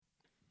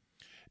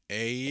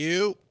Hey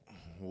you,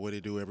 what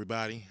it do,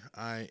 everybody?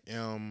 I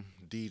am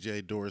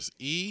DJ Doris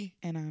E,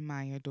 And I'm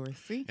Maya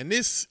Dorsey. and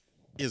this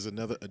is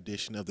another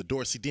edition of the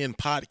Dorsey Den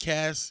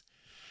podcast.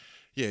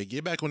 Yeah,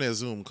 get back on that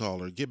Zoom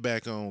caller. Get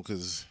back on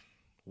because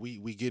we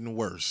getting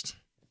worst.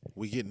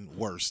 We getting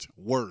worse.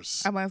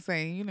 I'm about to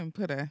say you didn't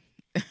put a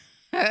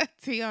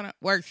T on it.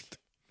 Worst.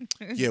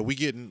 Yeah, we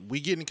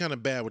getting kind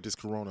of bad with this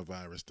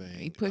coronavirus He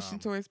thing. pushing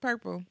towards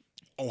purple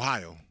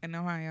Ohio, in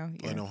Ohio.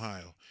 Yes. in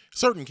Ohio,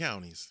 certain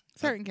counties.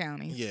 Certain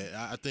counties.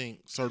 Yeah, I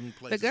think certain The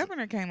places.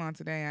 governor came on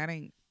today. I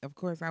didn't. Of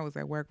course, I was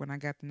at work when I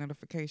got the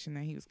notification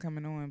that he was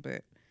coming on,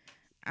 but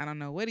I don't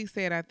know what he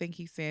said. I think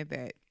he said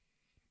that.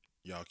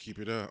 Y'all keep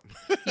it up.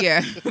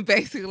 Yeah,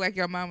 basically like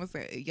your mama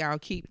said. Y'all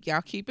keep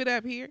it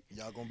up here.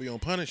 Y'all gonna be on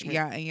punishment.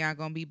 Y'all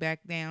gonna be back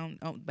on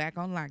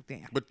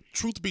lockdown. But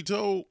truth be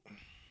told,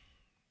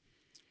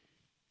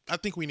 I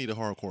think we need a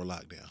hardcore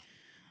lockdown.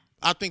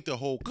 I think the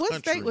whole country.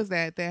 What state was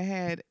that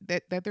had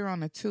that they're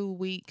on a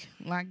 2-week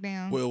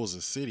lockdown? Well, it was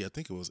a city. I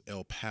think it was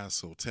El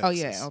Paso, Texas. Oh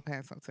yeah, El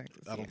Paso,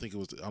 Texas. I don't think it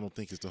was. I don't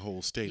think it's the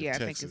whole state Yeah,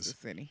 of I Texas. think it's a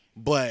city.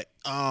 But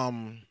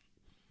well,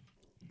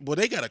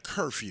 they got a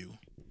curfew.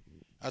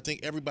 I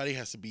think everybody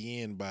has to be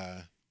in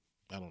by,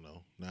 I don't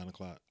know, 9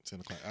 o'clock,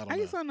 10 o'clock. I don't I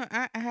know. just don't know.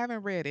 I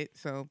haven't read it,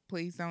 so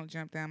please don't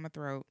jump down my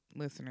throat,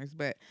 listeners.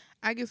 But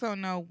I just don't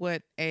know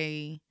what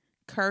a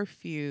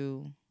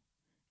curfew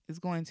is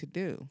going to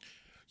do.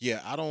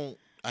 Yeah, I don't.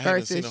 I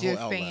haven't seen Versus the whole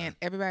just outline. saying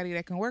everybody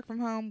that can work from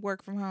home,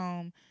 work from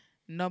home.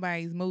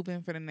 Nobody's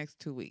moving for the next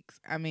 2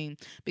 weeks. I mean,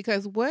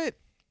 because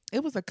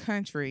it was a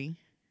country.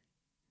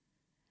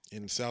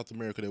 In South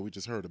America that we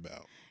just heard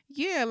about.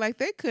 Yeah, like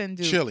they couldn't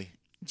do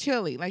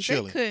Chile, Like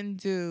Chile. they couldn't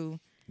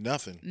do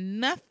nothing.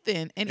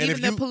 nothing. And if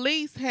even the you-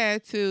 police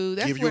had to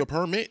Give you a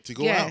permit to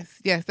go out.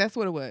 Yes, that's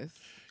what it was.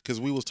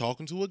 Because we was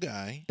talking to a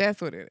guy,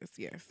 That's what it is.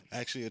 Yes.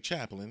 actually a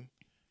chaplain.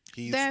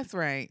 He's That's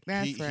right.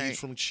 That's right. He's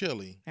from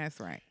Chile, That's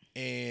right.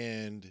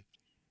 and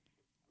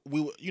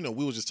we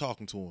were just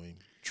talking to him,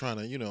 trying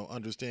to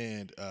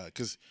understand,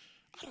 because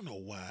I don't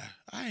know why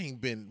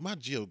my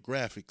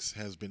geographics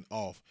has been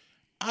off.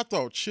 I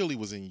thought Chile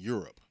was in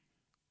Europe.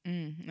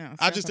 No,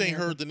 I just ain't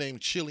heard the name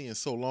Chile in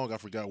so long I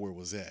forgot where it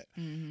was at.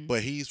 Mm-hmm.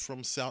 But he's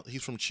from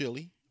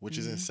Chile, which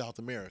is in South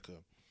America,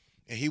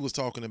 and he was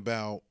talking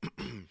about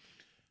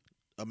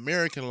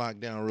American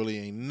lockdown really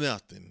ain't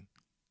nothing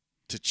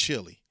to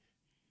Chile.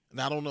 And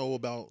I don't know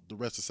about the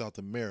rest of South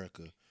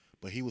America,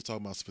 but he was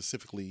talking about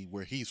specifically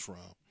where he's from.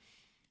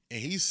 And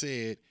he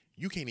said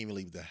you can't even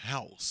leave the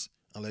house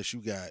unless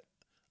you got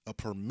a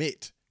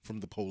permit from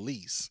the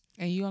police.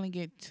 And you only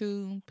get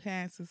 2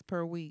 passes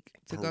per week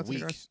to Per go to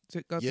week.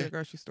 to the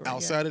grocery store.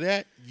 Outside of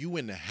that, you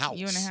in the house.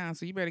 You in the house,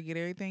 so you better get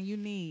everything you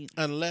need.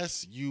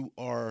 Unless you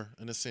are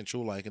an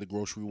essential, like a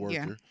grocery worker.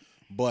 Yeah.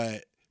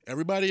 But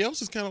everybody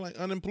else is kind of like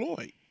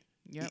unemployed.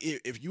 Yep.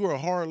 If you are a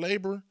hard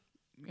labor,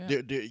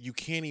 Yep. you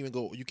can't even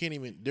go. You can't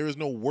even. There is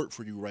no work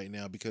for you right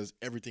now because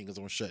everything is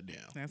on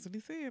shutdown. That's what he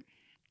said.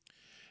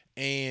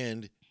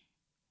 And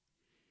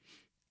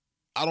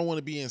I don't want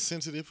to be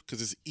insensitive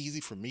because it's easy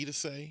for me to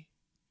say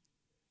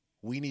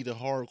we need a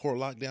hardcore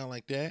lockdown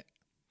like that.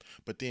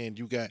 But then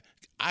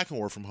I can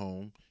work from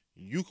home.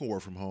 You can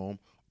work from home.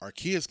 Our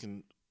kids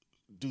can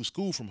do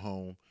school from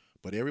home.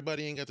 But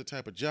everybody ain't got the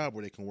type of job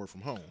where they can work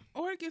from home.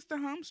 Or it gets the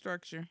home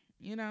structure,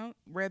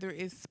 whether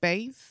it's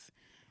space,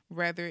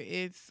 whether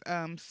it's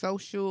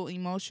social,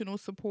 emotional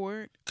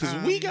support.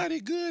 Because we got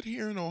it good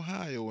here in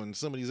Ohio and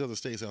some of these other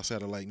states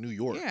outside of like New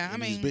York. Yeah,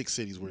 and these big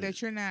cities where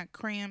that you're not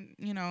crammed,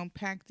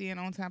 packed in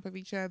on top of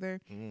each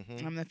other.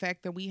 Mhm. The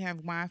fact that we have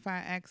Wi-Fi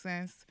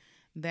access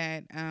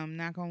that,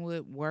 knock on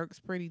wood, works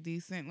pretty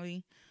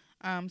decently.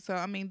 So,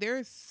 I mean,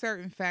 there's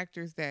certain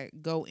factors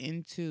that go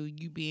into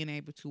you being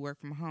able to work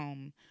from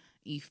home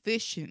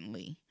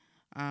efficiently.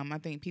 I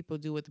think people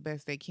do it the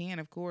best they can,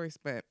 of course,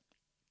 but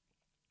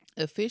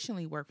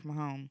efficiently work from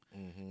home.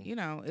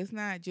 Mhm. It's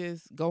not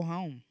just go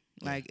home.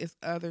 Like it's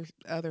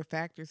other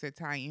factors that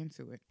tie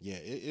into it. Yeah,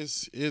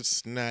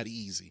 it's not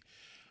easy.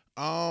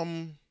 I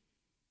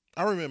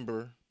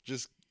remember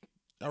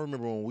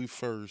when we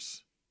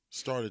first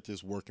started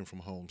this working from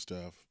home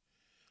stuff.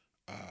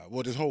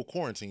 This whole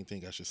quarantine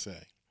thing, I should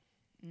say.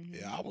 Mm-hmm.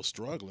 Yeah, I was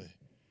struggling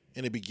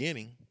in the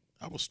beginning.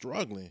 I was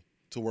struggling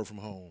to work from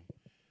home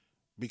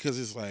because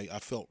it's like I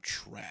felt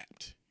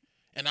trapped,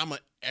 and I'm an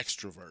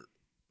extrovert.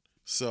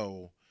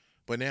 So,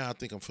 but now I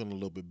think I'm feeling a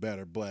little bit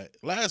better. But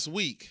last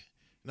week,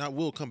 now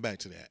we'll come back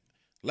to that.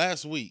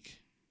 Last week,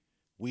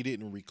 we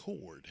didn't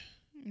record.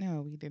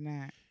 No, we did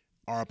not.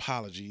 Our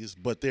apologies,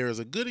 but there is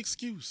a good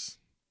excuse.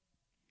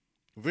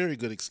 Very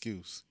good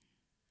excuse.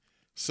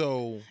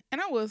 So,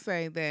 And I will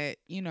say that,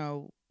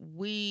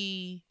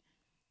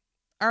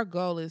 our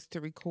goal is to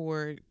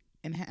record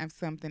and have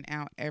something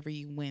out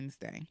every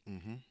Wednesday,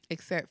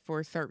 except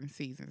for certain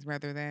seasons,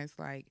 whether that's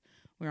like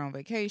we're on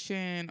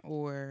vacation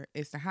or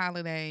it's the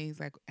holidays.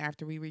 Like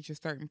after we reach a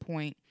certain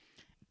point,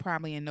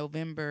 probably in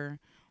November,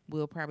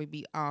 we'll probably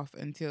be off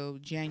until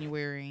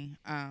January.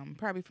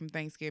 Probably from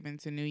Thanksgiving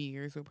to New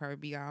Year's, we'll probably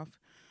be off.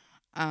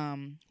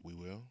 we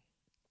will.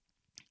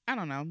 I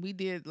don't know. We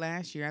did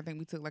last year. I think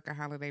we took like a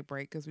holiday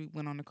break because we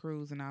went on the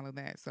cruise and all of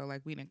that. So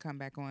like we didn't come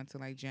back on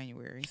till like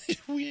January.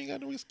 We ain't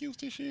got no excuse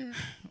this year.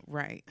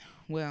 Right.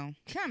 Well,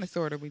 kind of,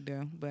 sort of, we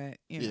do, but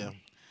you know.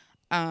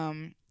 Yeah.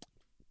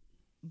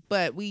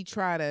 But we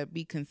try to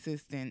be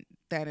consistent.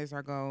 That is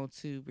our goal,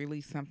 to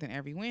release something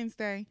every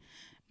Wednesday.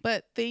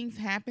 But things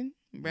happen,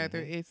 whether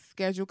it's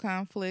schedule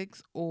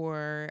conflicts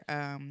or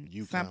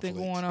something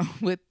going on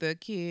with the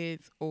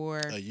kids, or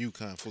a you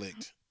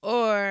conflict,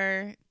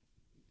 or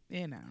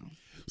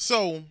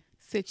so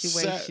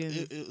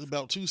situations.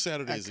 about 2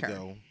 Saturdays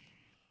ago,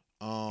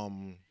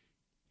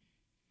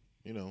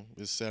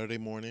 it's Saturday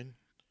morning.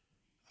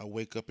 I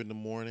wake up in the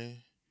morning.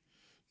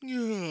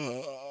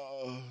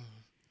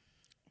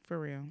 For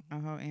real, a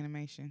whole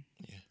animation.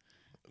 Yeah,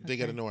 they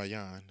got to know I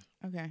yawn.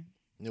 Okay.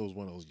 It was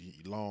one of those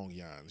long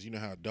yawns. You know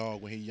how a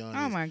dog, when he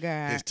yawns, my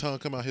God, his tongue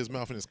come out his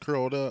mouth and it's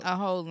curled up. A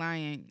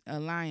lion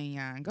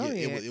yawn. Go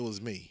ahead. It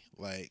was me.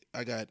 Like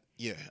I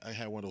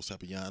had one of those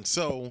type of yawns.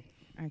 So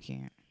I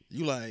can't.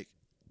 You like,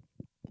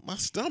 my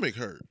stomach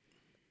hurt,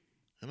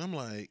 and I'm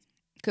like,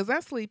 because I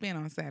sleep in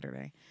on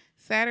Saturday.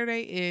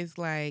 Saturday is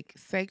like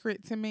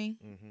sacred to me.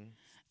 Mm-hmm.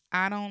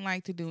 I don't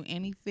like to do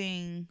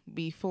anything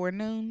before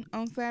noon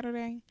on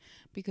Saturday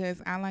because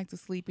I like to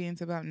sleep in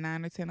to about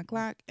 9 or 10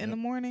 o'clock in the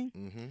morning.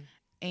 Mm-hmm.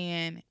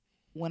 And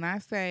when I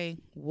say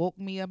woke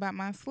me up out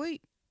my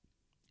sleep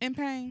in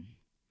pain,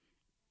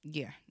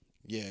 yeah.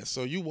 Yeah,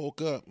 so you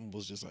woke up and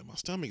was just like, my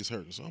stomach is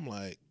hurting. So I'm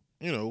like,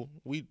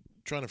 we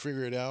trying to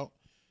figure it out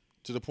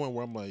to the point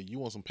where I'm like, you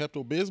want some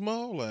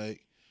Pepto-Bismol?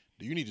 Like,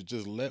 do you need to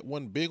just let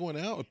one big one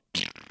out?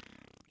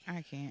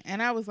 I can't.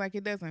 And I was like,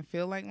 it doesn't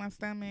feel like my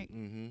stomach.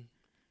 Mm-hmm.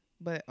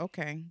 But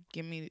okay,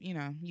 give me,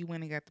 you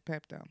went and got the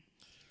Pepto.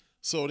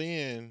 So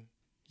then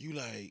you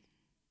like,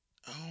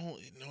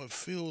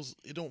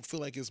 it don't feel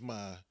like it's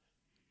my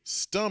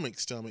stomach,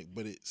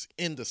 but it's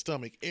in the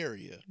stomach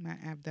area. My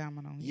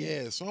abdominal.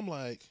 Yeah, so I'm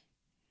like,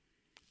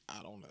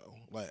 I don't know.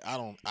 Like, I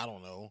don't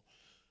know.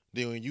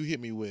 Then when you hit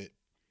me with,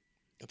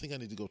 I think I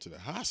need to go to the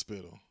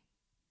hospital.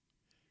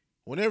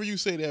 Whenever you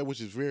say that,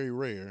 which is very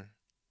rare.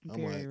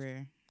 Very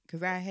rare.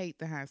 Because I hate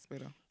the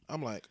hospital.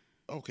 I'm like,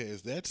 okay,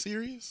 is that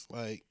serious?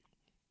 Like,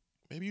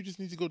 maybe you just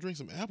need to go drink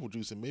some apple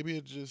juice and maybe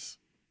it just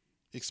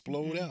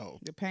explode out.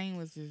 The pain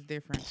was just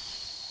different.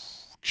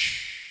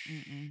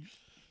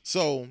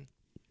 So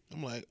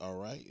I'm like, all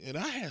right. And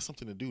I had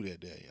something to do that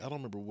day. I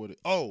don't remember what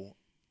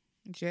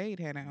Jade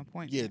had an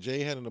appointment. Yeah,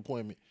 Jade had an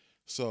appointment.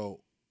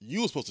 So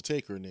you were supposed to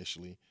take her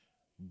initially,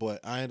 but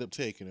I ended up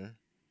taking her.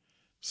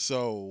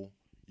 So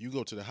you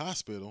go to the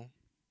hospital.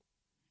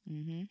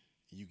 Mm-hmm.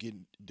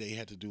 They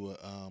had to do a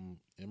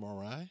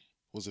MRI.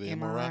 Was it an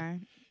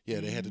MRI? Yeah,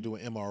 they had to do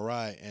an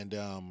MRI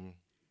and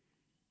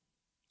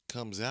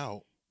comes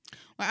out.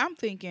 Well, I'm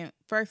thinking,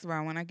 first of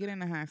all, when I get in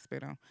the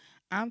hospital,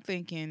 I'm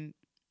thinking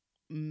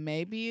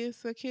maybe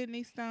it's a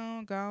kidney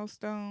stone,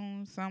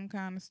 gallstone, some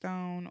kind of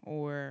stone,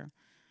 or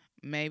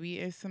maybe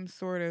it's some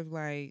sort of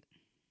like,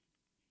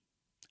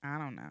 I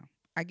don't know.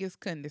 I just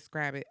couldn't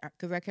describe it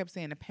because I kept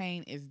saying the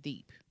pain is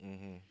deep.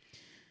 Mm-hmm.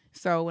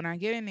 So when I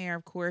get in there,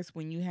 of course,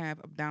 when you have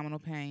abdominal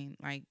pain,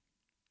 like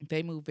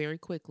they move very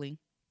quickly.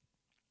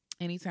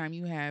 Anytime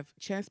you have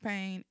chest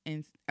pain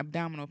and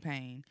abdominal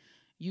pain,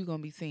 you're going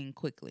to be seen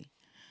quickly.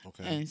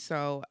 Okay. And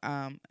so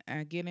I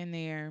get in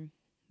there.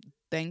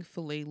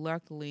 Thankfully,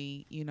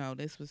 luckily,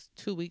 this was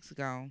 2 weeks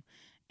ago,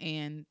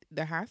 and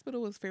the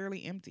hospital was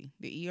fairly empty.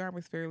 The ER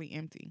was fairly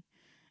empty.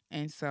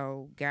 And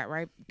so got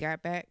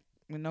back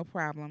with no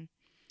problem.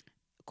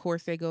 Of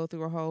course, they go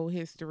through a whole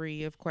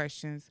history of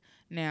questions.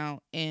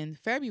 Now, in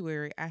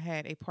February, I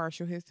had a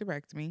partial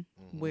hysterectomy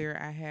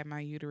where I had my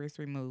uterus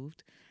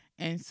removed.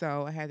 And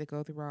so I had to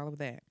go through all of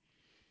that.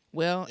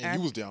 Well, and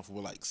you was down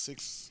for like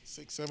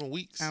 7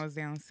 weeks? I was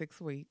down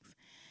 6 weeks.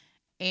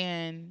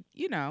 And,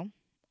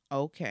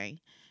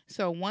 okay.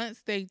 So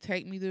once they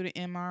take me through the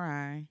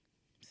MRI,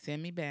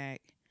 send me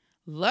back.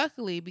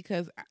 Luckily,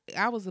 because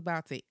I was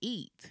about to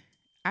eat,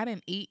 I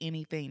didn't eat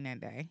anything that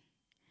day,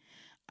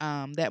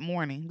 that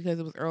morning, because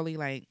it was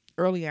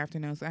early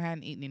afternoon, so I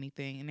hadn't eaten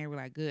anything. And they were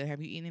like, good,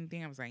 have you eaten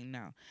anything? I was like,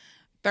 no.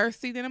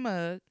 Thirsty than a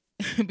mug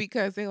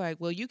because they're like,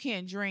 well, you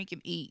can't drink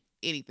and eat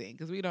anything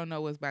because we don't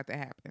know what's about to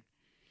happen.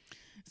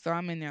 So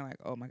I'm in there like,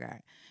 oh, my God.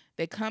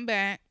 They come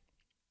back.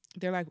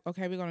 They're like,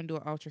 okay, we're going to do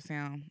an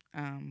ultrasound.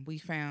 We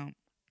found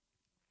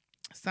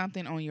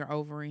something on your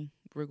ovary.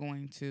 We're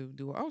going to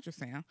do an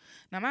ultrasound.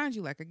 Now, mind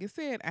you, like I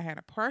said, I had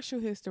a partial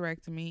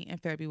hysterectomy in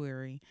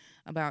February.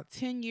 About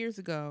 10 years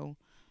ago,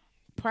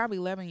 probably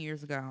 11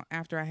 years ago,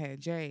 after I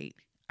had Jade,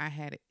 I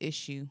had an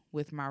issue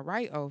with my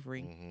right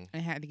ovary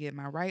and had to get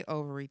my right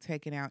ovary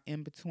taken out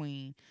in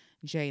between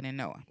Jade and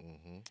Noah.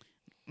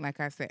 Like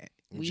I said,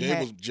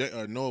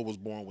 Noah was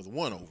born with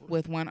one ovary.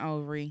 With one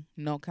ovary,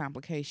 no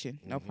complication,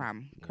 no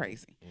problem.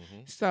 Crazy.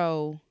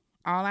 So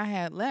all I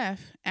had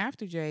left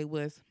after Jade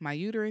was my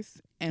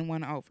uterus and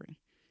one ovary.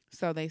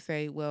 So they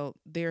say, well,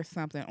 there's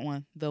something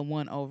on the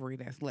one ovary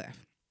that's left.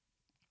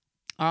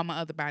 All my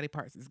other body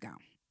parts is gone.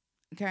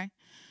 Okay?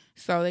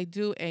 So they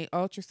do a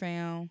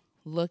ultrasound,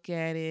 look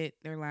at it.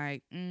 They're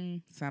like,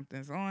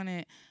 something's on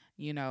it.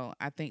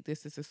 I think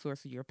this is the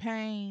source of your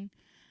pain.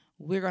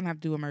 We're going to have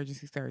to do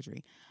emergency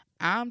surgery.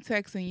 I'm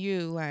texting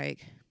you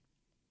like,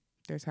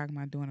 they're talking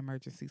about doing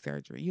emergency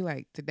surgery. You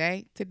like,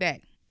 today.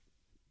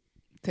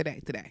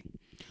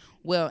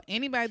 Well,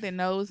 anybody that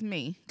knows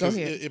me, go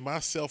ahead. In my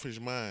selfish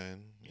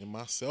mind,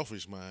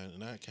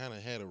 and I kind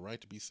of had a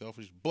right to be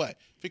selfish, but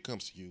if it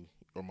comes to you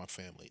or my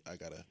family, I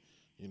gotta,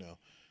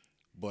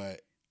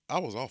 But I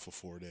was off for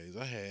 4 days.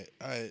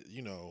 I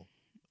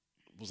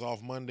was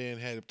off Monday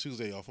and had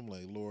Tuesday off. I'm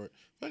like, Lord,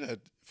 I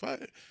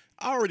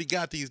already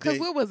got these days. Because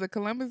what was it,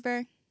 Columbus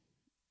Day?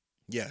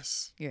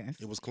 Yes.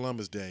 It was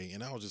Columbus Day,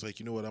 and I was just like,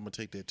 you know what, I'm going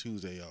to take that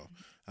Tuesday off.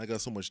 I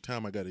got so much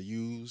time I got to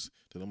use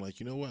that I'm like,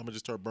 you know what, I'm going to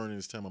just start burning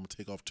this time. I'm going to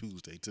take off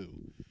Tuesday,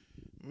 too.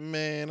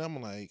 Man,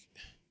 I'm like,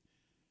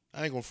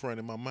 I ain't going to front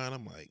in my mind.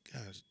 I'm like,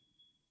 gosh,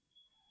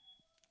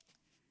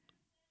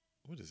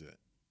 what is that?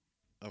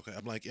 Okay,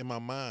 I'm like, in my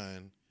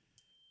mind,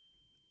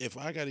 if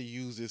I got to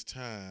use this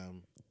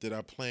time that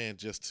I planned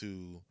just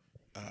to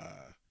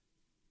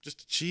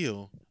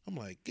chill, I'm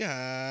like,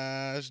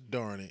 gosh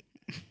darn it.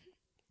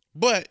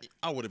 But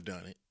I would have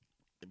done it.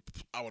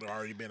 I would have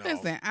already been off.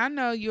 Listen, I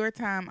know your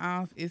time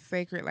off is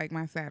sacred like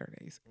my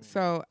Saturdays. Mm-hmm.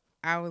 So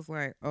I was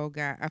like, oh,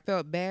 God. I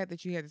felt bad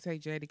that you had to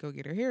take Jay to go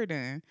get her hair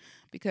done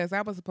because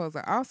I was supposed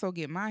to also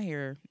get my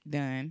hair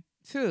done,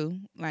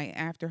 too, like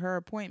after her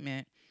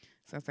appointment.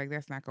 So I was like,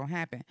 that's not going to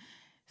happen.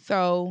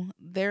 So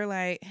they're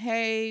like,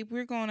 hey,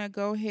 we're going to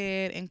go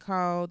ahead and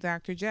call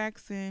Dr.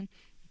 Jackson.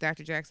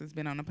 Dr. Jackson's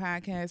been on the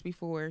podcast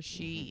before.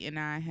 She and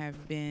I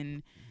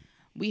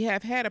we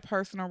have had a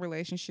personal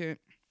relationship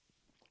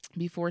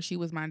before she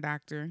was my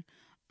doctor.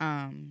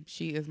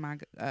 She is my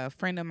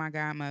friend of my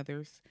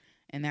godmother's,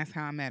 and that's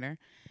how I met her.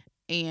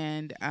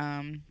 And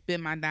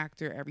been my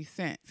doctor ever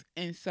since.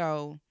 And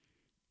so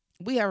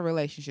we have a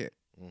relationship.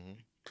 Mm-hmm.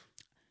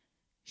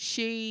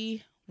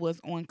 She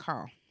was on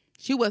call.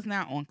 She was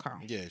not on call.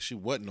 Yeah, she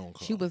wasn't on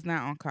call. She was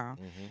not on call.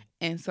 Mm-hmm.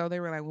 And so they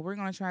were like, well, we're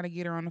going to try to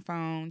get her on the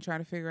phone, try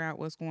to figure out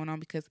what's going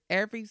on, because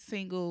every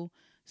single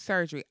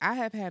surgery, I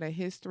have had a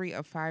history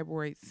of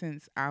fibroids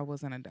since I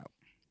was an adult.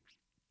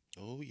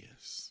 Oh,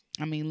 yes.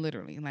 I mean,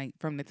 literally, like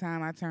from the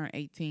time I turned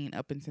 18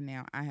 up until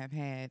now, I have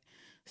had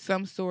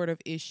some sort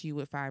of issue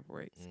with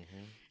fibroids.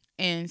 Mm-hmm.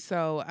 And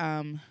so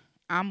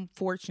I'm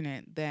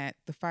fortunate that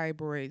the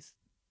fibroids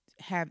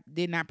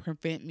did not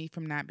prevent me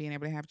from not being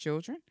able to have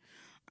children.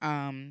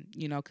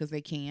 Because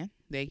they can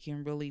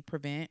really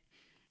prevent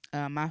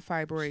my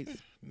fibroids.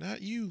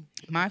 Not you.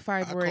 My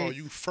fibroids. I call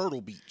you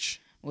Fertile Beach.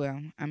 Well,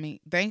 I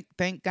mean,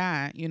 thank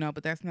God,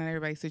 but that's not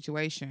everybody's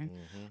situation.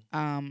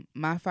 Mm-hmm.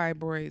 My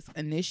fibroids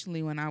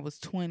initially, when I was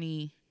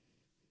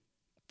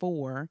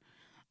 24,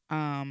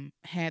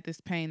 had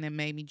this pain that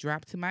made me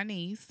drop to my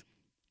knees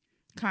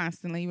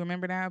constantly.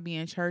 Remember that? I'd be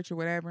in church or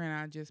whatever, and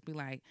I'd just be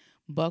like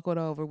buckled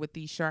over with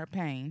these sharp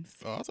pains.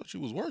 Oh, I thought you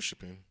was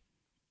worshiping.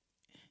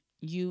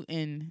 You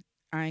and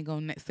I ain't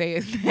gonna say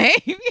his name.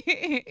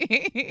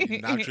 He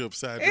knocked you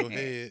upside your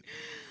head.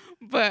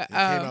 But came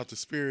out the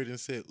spirit and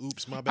said,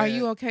 oops, my bad. Are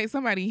you okay?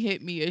 Somebody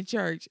hit me at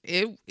church.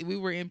 We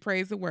were in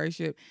praise and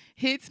worship.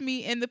 Hits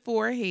me in the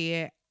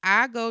forehead.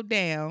 I go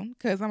down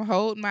because I'm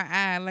holding my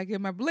eye like,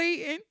 am I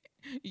bleeding?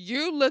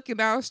 You looking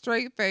all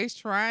straight face,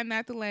 trying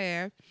not to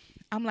laugh.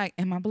 I'm like,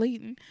 am I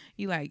bleeding?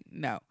 You like,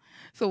 no.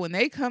 So when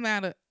they come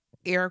out of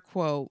air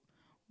quote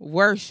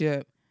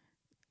worship,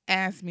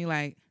 ask me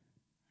like,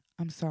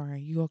 I'm sorry,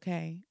 you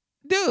okay?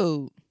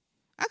 Dude,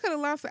 I could have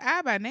lost an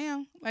eye by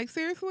now. Like,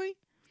 seriously?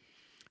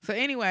 So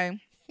anyway,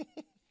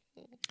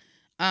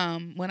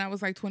 when I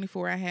was like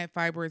 24, I had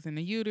fibroids in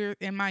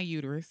my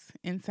uterus,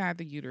 inside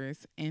the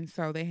uterus. And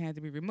so they had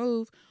to be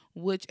removed,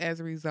 which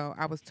as a result,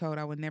 I was told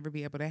I would never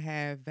be able to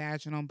have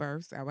vaginal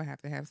births. I would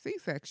have to have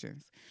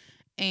C-sections.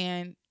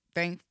 And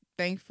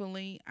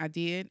thankfully, I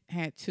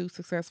had 2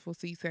 successful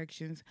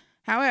C-sections.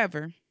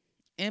 However,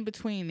 in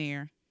between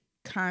there,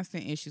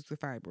 constant issues with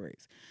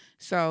fibroids.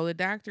 So the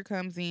doctor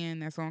comes in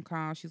that's on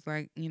call. She's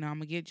like, I'm going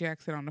to get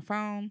Jackson on the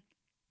phone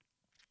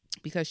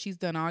because she's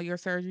done all your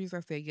surgeries.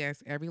 I said,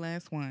 yes, every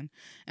last one.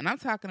 And I'm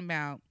talking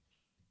about,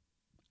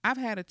 I've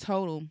had a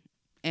total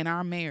in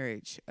our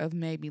marriage of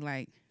maybe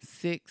like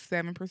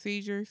 6-7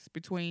 procedures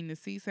between the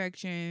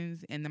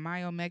C-sections and the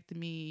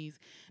myomectomies,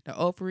 the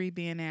ovary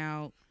being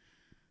out,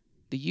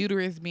 the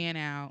uterus being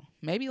out,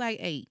 maybe like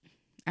 8.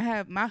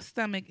 My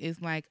stomach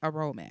is like a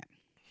road map.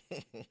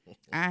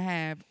 I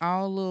have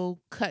all little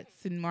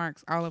cuts and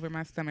marks all over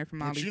my stomach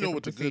from all these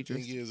different procedures. But you know what the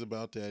good thing is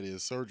about that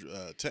is surgery.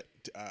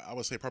 I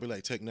would say probably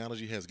like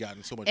technology has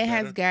gotten so much better. It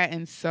has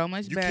gotten so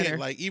much better. You can't,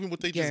 like, even what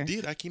they just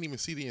did, I can't even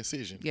see the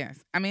incision.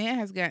 Yes. I mean, it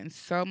has gotten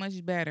so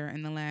much better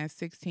in the last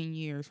 16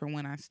 years from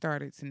when I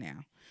started to now.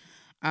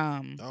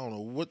 I don't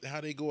know how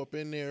they go up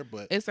in there,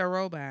 but it's a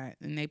robot,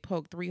 and they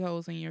poke 3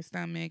 holes in your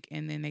stomach,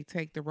 and then they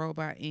take the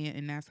robot in,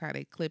 and that's how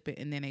they clip it,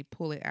 and then they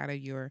pull it out of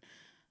your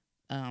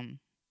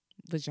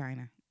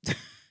vagina.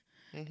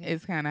 Mm-hmm.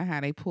 It's kind of how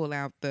they pull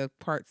out the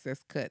parts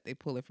that's cut. They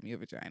pull it from your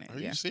vagina. Are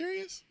you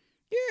serious?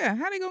 Yeah,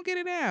 how they gonna get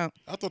it out?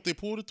 I thought they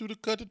pulled it through the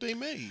cut that they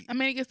made. I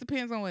mean, it just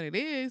depends on what it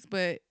is,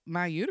 but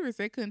my uterus,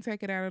 they couldn't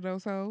take it out of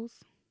those holes.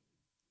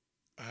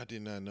 I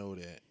did not know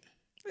that.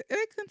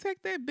 They couldn't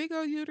take that big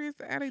old uterus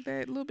out of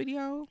that little bitty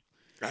hole.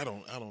 I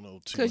don't know too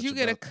much. Because you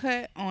get a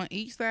cut on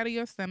each side of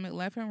your stomach,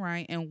 left and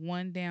right, and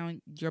one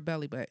down your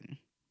belly button.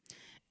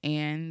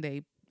 And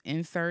they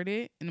insert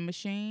it in the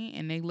machine,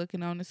 and they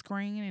looking on the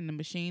screen, and the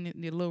machine,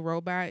 the little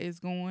robot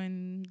is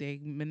going, they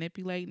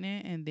manipulating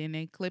it, and then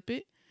they clip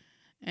it,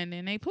 and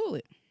then they pull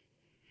it.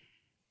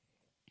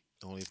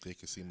 Only if they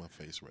could see my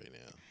face right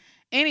now.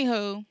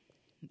 Anywho,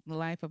 the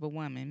life of a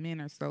woman. Men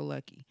are so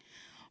lucky.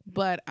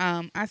 But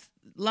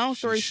long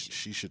story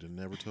she should have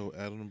never told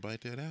Adam to bite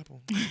that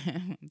apple.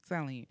 I'm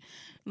telling you.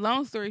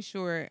 Long story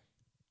short,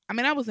 I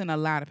mean, I was in a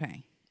lot of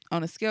pain.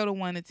 On a scale of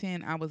 1 to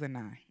 10, I was a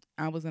 9.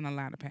 I was in a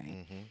lot of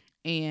pain.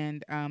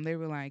 And they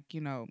were like,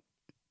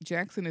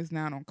 Jackson is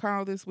not on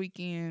call this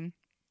weekend.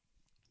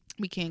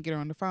 We can't get her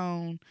on the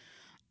phone.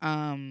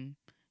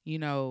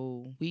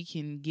 We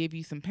can give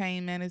you some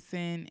pain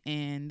medicine.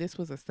 And this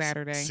was a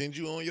Saturday. Send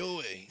you on your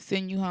way.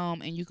 Send you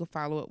home, and you can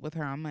follow up with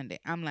her on Monday.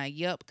 I'm like,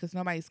 yep, because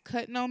nobody's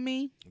cutting on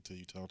me. Until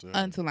you talk to her.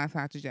 Until I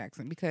talk to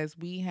Jackson. Because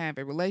we have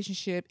a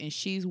relationship, and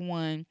she's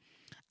one.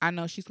 I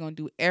know she's going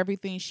to do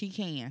everything she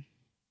can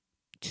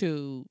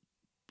to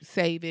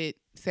save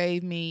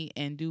me,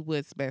 and do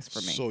what's best for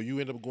me. So you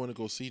end up going to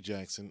go see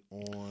Jackson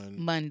on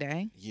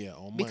Monday. Yeah,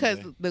 on Monday. Because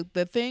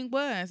the thing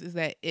is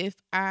that if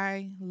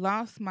I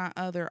lost my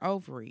other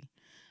ovary,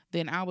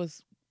 then I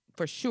was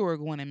for sure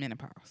going in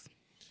menopause.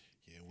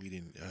 Yeah, we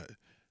didn't.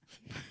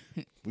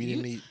 We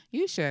didn't need.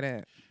 You shut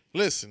up.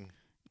 Listen.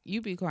 You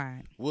be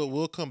quiet.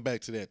 We'll come back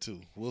to that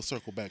too. We'll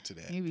circle back to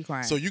that. You be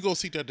quiet. So you go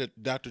see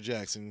Dr.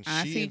 Jackson.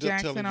 I see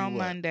Jackson on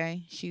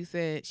Monday. She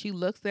said she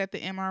looks at the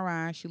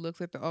MRI. She looks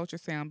at the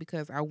ultrasound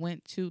because I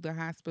went to the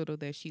hospital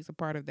that she's a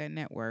part of that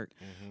network.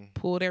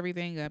 Pulled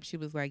everything up. She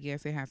was like,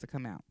 "Yes, it has to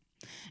come out."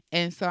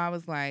 And so I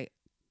was like,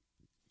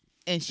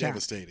 in shock.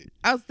 Devastated.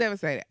 I was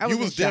devastated. You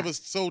was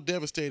so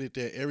devastated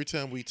that every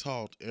time we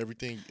talked,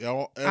 everything. The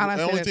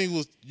only thing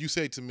was you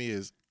say to me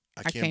is,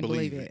 "I can't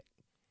believe it."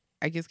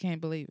 I just can't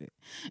believe it.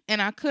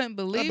 And I couldn't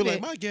believe it. I'd be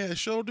like, my gas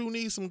sure do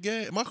need some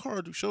gas. My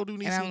car sure do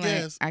need some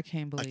gas. I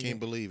can't believe it. I can't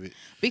believe it.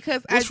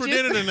 Because What's for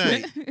dinner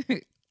tonight?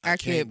 I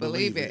can't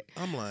believe it.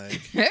 I'm like.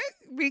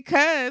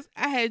 Because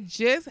I had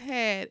just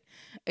had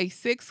a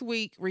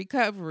 6-week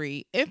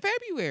recovery in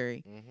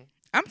February.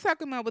 I'm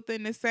talking about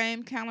within the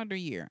same calendar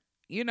year.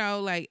 8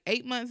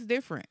 months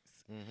difference.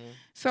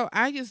 So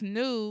I just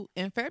knew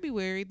in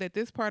February that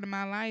this part of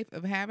my life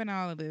of having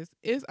all of this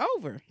is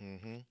over.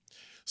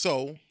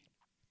 So...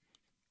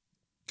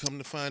 Come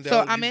to find out.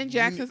 So I'm in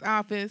Jackson's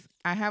office.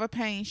 I have a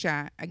pain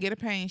shot. I get a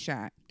pain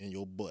shot. In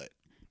your butt.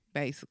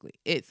 Basically.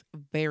 It's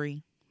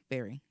very,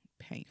 very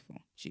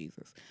painful.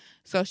 Jesus.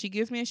 So she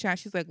gives me a shot.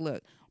 She's like,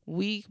 look,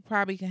 we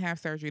probably can have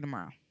surgery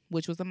tomorrow,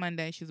 which was a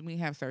Monday. She said, we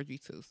can have surgery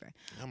Tuesday.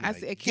 I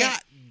said, God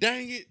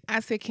dang it. I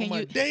said, can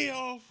you? Day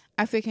off.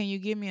 I said, can you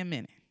give me a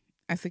minute?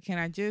 I said, can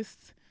I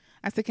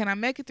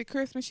make it to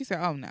Christmas? She said,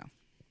 oh, no.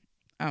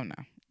 Oh, no.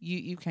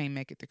 You can't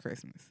make it to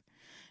Christmas.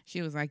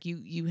 She was like,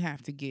 you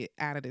have to get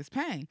out of this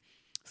pain.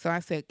 So I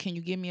said, can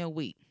you give me a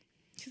week?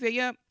 She said,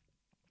 yep.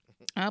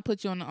 I'll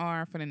put you on the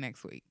R for the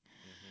next week.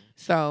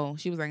 So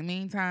she was like,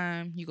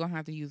 meantime, you're going to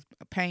have to use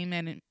a pain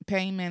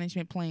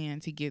management plan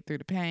to get through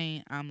the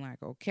pain. I'm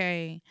like,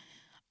 okay.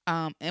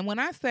 And when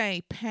I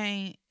say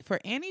pain, for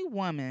any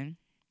woman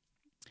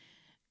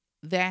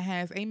that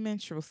has a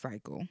menstrual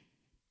cycle,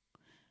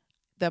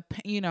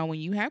 when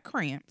you have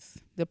cramps,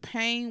 the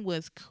pain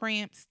was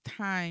cramps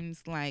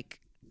times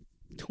like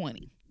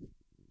 20.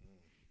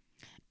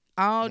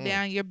 All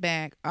down your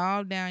back,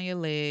 all down your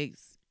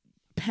legs,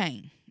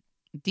 pain,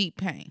 deep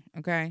pain,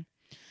 okay?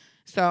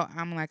 So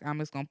I'm like, I'm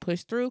just going to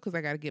push through because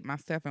I got to get my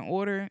stuff in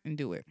order and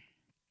do it.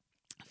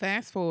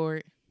 Fast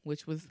forward,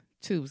 which was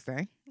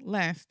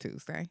last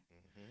Tuesday,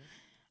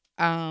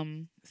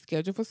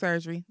 scheduled for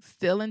surgery,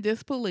 still in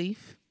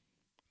disbelief.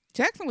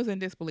 Jackson was in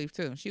disbelief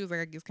too. She was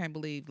like, I just can't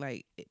believe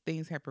like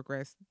things have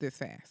progressed this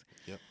fast.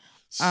 Yep.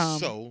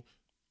 So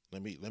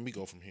let me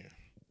go from here.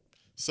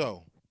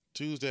 So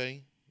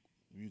Tuesday,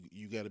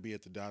 you got to be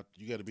at the doctor.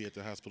 You got to be at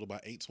the hospital by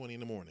 8:20 in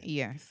the morning.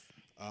 Yes.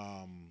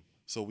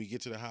 So we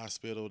get to the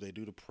hospital. They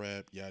do the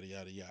prep. Yada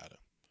yada yada.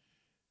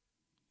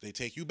 They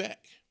take you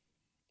back.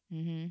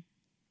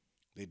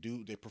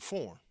 They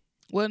perform.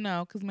 Well,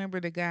 no, because remember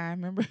the guy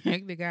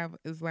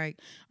is like,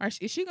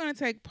 is she going to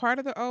take part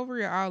of the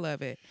ovary or all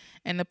of it?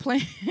 And the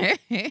plan,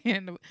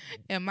 and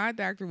my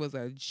doctor was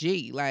a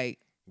G. Like,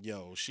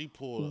 yo, she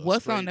pulled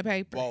what's on the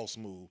paper? Boss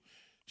move.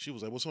 She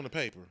was like, what's on the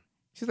paper?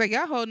 She's like,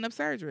 y'all holding up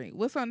surgery.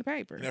 What's on the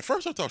paper? And at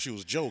first I thought she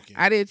was joking.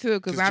 I did too,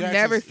 because I've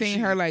never seen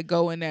her like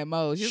go in that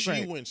mode.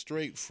 She went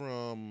straight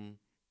from,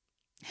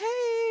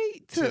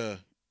 hey, to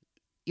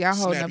y'all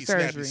holding up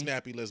surgery.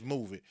 Snappy, let's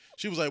move it.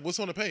 She was like, what's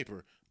on the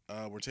paper?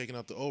 We're taking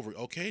out the ovary.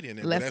 Okay, then.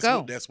 Let's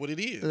go. That's what it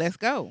is. Let's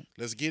go.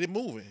 Let's get it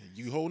moving.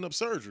 You holding up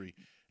surgery.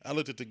 I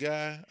looked at the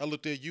guy. I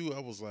looked at you. I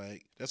was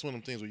like, that's one of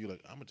them things where you're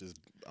like,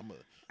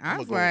 I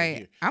was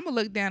like, I'm gonna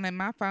look down at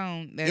my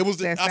phone.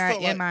 That's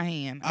not in my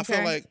hand. Okay? I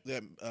felt like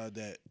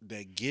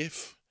that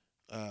GIF,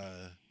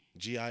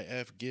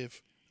 GIF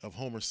GIF of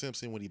Homer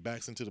Simpson when he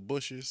backs into the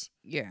bushes.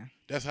 Yeah,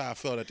 that's how I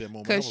felt at that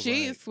moment. Because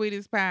she is sweet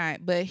as pie,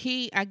 but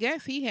I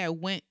guess he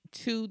had went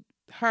to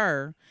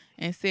her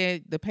and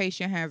said the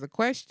patient has a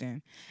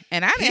question,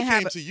 and I didn't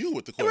have to you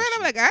with the question.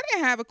 I'm like, I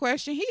didn't have a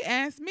question. He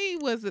asked me,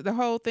 was it the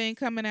whole thing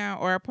coming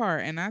out or a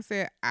part? And I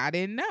said, I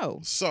didn't know.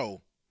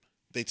 So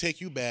they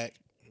take you back.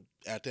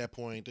 At that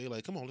point, they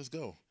like, come on, let's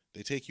go.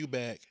 They take you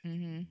back,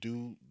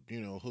 do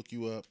hook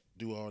you up,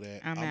 do all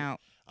that. I'm out.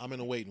 I'm in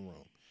the waiting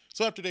room.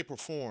 So after they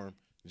perform,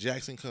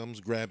 Jackson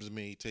comes, grabs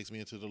me, takes me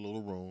into the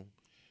little room.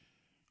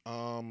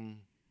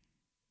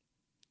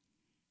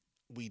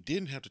 We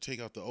didn't have to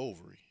take out the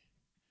ovary.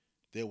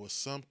 There was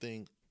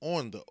something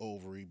on the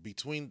ovary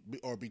between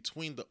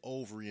the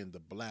ovary and the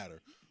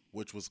bladder,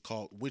 which was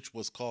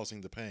causing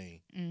the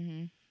pain.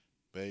 Mm-hmm.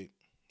 Babe,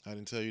 I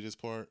didn't tell you this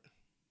part.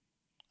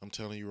 I'm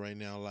telling you right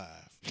now,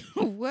 live.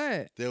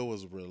 What? There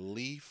was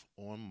relief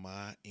on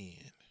my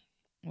end.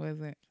 Was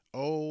it?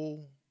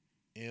 OMG.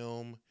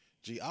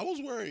 I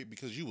was worried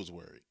because you was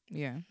worried.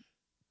 Yeah.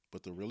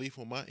 But the relief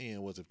on my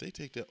end was if they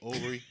take that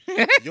ovary,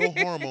 your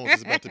hormones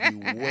is about to be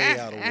way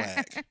out of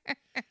whack.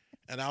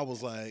 And I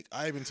was like,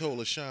 I even told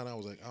LaShawn, I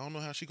was like, I don't know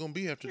how she gonna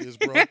be after this,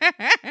 bro.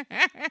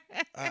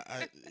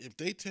 If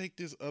they take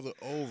this other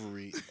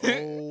ovary,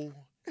 OMG.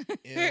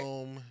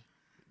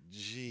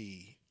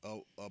 A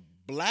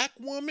black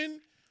woman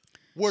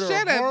with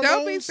Shut her up! hormones?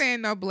 Don't be saying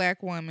no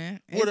black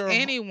woman. It's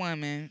any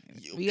woman.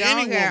 We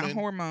all got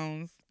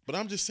hormones. But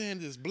I'm just saying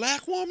this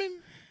black woman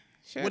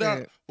with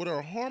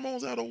her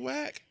hormones out of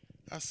whack.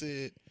 I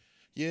said,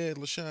 yeah,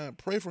 LaShawn,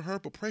 pray for her,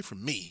 but pray for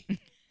me.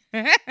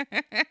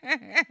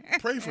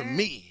 Pray for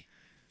me.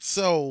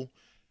 So,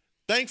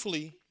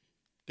 thankfully,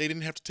 they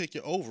didn't have to take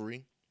your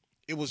ovary.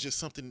 It was just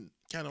something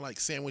kind of like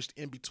sandwiched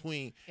in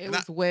between. It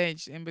was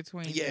wedged in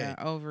between the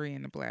ovary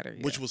and the bladder.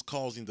 Yeah. Which was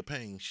causing the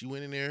pain. She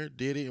went in there,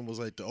 did it, and was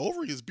like, the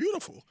ovary is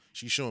beautiful.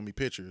 She's showing me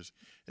pictures.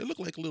 It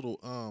looked like a little,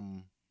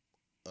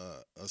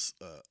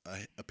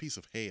 a piece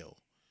of hail.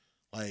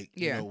 Like,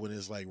 you know, when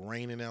it's like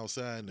raining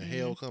outside and the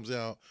hail comes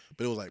out,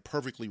 but it was like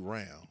perfectly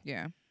round.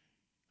 Yeah.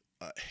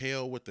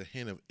 Hail with the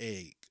hint of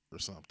egg or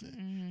something.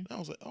 Mm-hmm. And I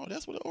was like, oh,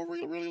 that's what the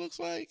ovary really looks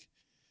like?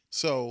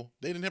 So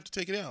they didn't have to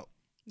take it out.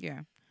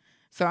 Yeah.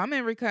 So I'm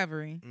in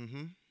recovery.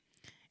 Mm-hmm.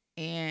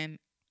 And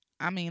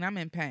I'm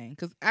in pain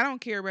because I don't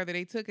care whether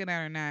they took it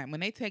out or not. When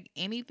they take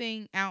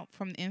anything out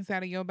from the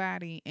inside of your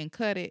body and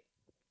cut it,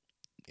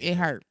 it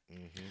hurt.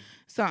 Mm-hmm.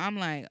 So I'm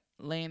like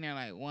laying there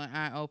like one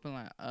eye open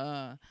like,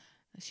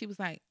 She was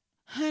like,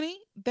 honey,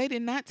 they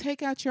did not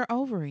take out your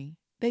ovary.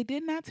 They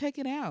did not take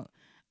it out.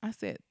 I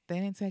said, they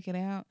didn't take it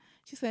out?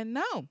 She said,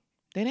 no,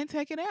 they didn't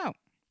take it out.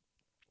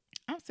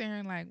 I'm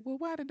staring like, well,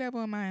 why the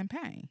devil am I in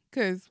pain?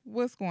 Because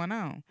what's going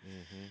on?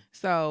 Mm-hmm.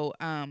 So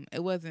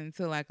it wasn't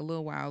until like a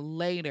little while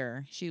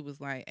later she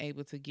was like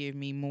able to give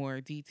me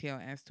more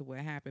detail as to what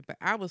happened. But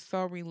I was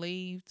so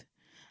relieved.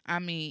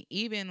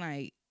 Even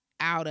like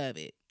out of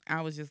it,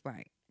 I was just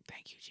like,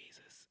 thank you,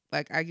 Jesus.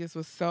 Like I just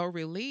was so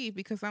relieved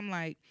because I'm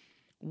like,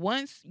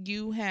 once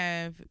you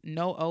have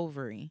no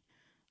ovary,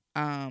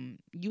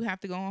 you have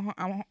to go on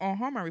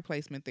hormone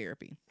replacement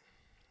therapy.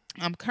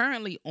 I'm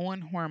currently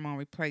on hormone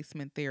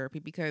replacement therapy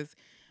because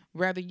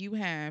whether you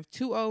have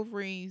two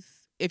ovaries,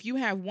 if you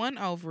have one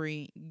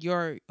ovary,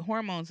 your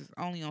hormones is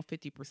only on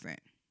 50%.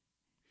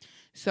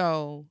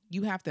 So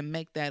you have to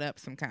make that up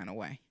some kind of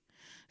way.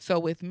 So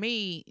with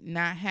me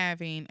not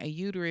having a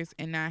uterus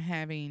and not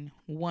having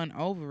one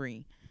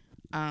ovary,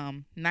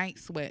 night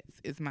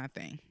sweats is my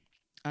thing.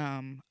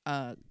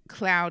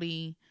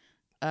 Cloudy,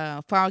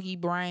 foggy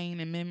brain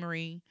and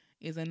memory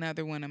is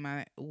another one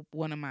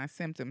of my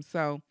symptoms.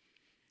 So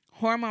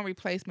hormone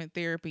replacement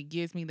therapy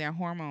gives me that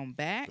hormone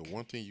back. The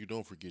one thing you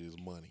don't forget is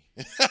money.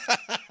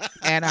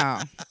 At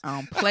all. I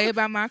don't play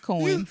about my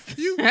coins.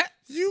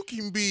 You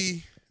can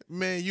be,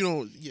 man, you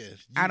don't,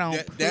 I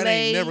don't play that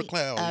ain't never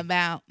cloudy.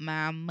 About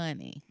my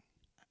money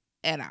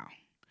at all.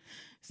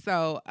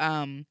 So,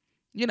 I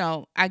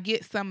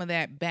get some of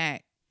that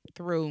back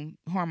through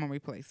hormone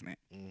replacement.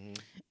 Mm-hmm.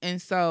 And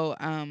so,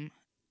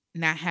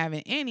 not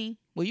having any,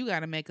 well, you got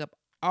to make up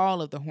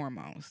all of the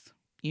hormones,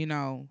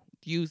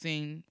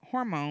 using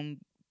hormone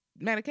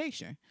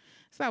medication.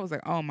 So I was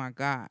like, oh my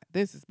God,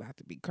 this is about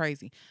to be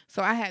crazy.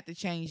 So I had to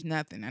change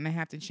nothing. I didn't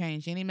have to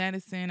change any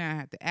medicine. I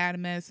had to add a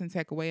medicine,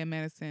 take away a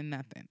medicine,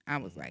 nothing. I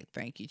was like,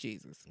 thank you,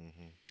 Jesus.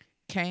 Mm-hmm.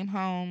 Came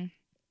home,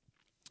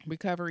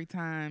 recovery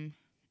time.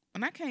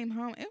 When I came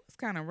home, it was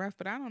kind of rough,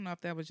 but I don't know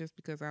if that was just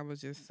because I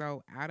was just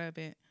so out of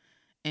it,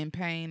 in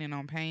pain and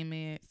on pain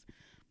meds.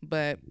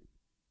 But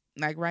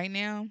like right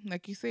now,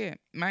 like you said,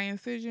 my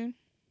incision,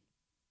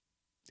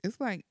 it's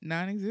like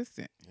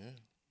non-existent. Yeah.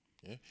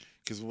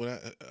 Because when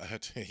I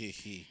had to,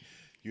 you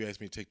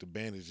asked me to take the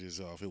bandages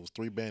off. It was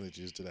 3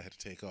 bandages that I had to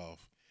take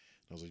off.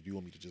 I was like, you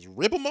want me to just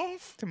rip them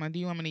off? Come on, do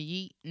you want me to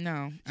yeet?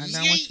 No, I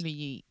don't want you to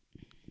yeet.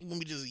 You want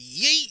me to just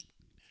yeet?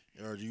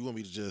 Or do you want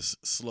me to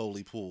just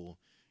slowly pull?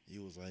 He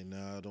was like,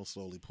 nah, don't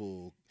slowly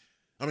pull.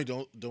 I mean,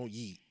 don't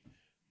yeet.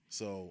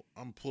 So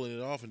I'm pulling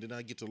it off, and then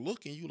I get to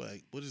look, and you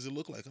like, what does it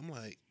look like? I'm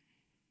like,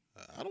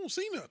 I don't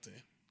see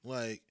nothing.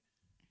 Like,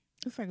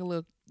 It's like a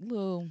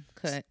little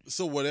cut.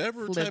 So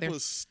whatever Slither. type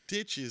of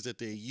stitches that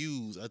they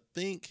use, I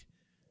think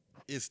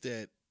it's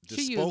that She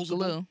used disposable.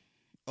 glue.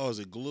 Oh, is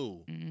it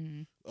glue?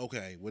 Mm-hmm.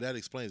 Okay, well that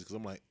explains it because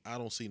I'm like, I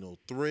don't see no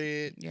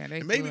thread. Yeah, they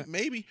and glue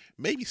it.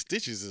 maybe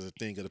stitches is a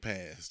thing of the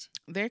past.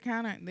 They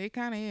kind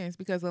of is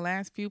because the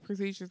last few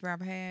procedures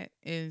I've had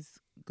is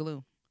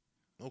glue.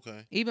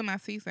 Okay. Even my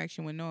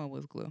C-section with Noah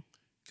was glue.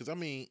 Because I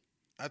mean,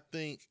 I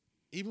think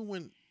even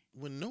when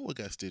Noah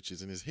got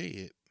stitches in his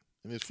head,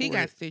 in his He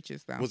forehead, got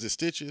stitches though. was it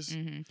stitches?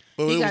 Mm-hmm.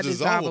 But He it got was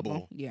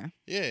dissolvable. Yeah.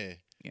 Yeah.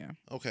 Yeah.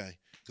 Okay.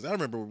 Because I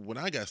remember when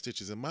I got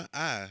stitches in my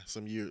eye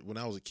some year when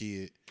I was a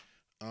kid,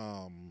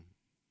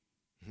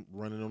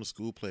 running on the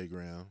school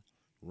playground,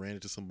 ran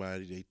into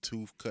somebody, they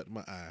tooth cut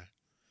my eye.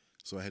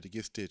 So I had to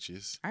get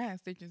stitches. I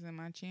had stitches in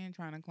my chin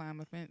trying to climb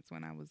a fence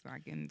when I was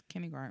like in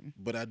kindergarten.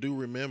 But I do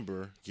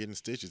remember getting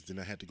stitches. Then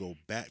I had to go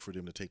back for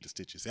them to take the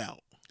stitches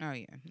out. Oh,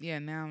 yeah. Yeah,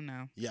 now,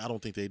 no. Yeah, I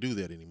don't think they do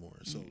that anymore.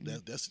 So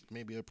that's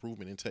maybe an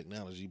improvement in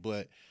technology.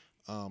 But,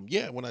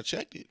 yeah, when I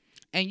checked it.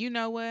 And you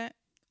know what?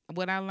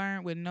 What I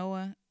learned with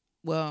Noah,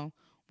 well,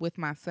 with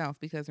myself,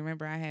 because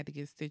remember I had to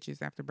get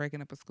stitches after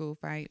breaking up a school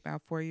fight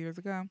about 4 years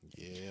ago.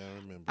 Yeah, I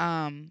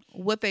remember.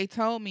 What they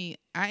told me,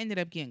 I ended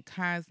up getting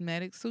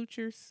cosmetic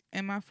sutures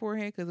in my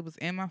forehead because it was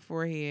in my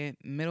forehead,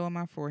 middle of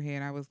my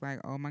forehead. I was like,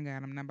 oh my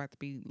God, I'm not about to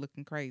be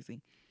looking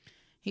crazy.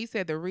 He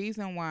said the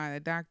reason why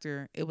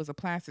it was a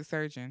plastic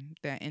surgeon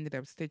that ended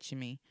up stitching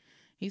me.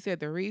 He said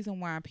the reason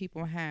why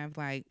people have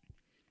like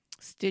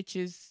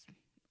stitches,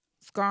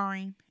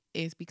 scarring,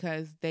 is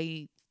because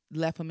they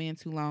left them in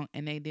too long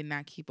and they did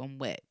not keep them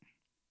wet.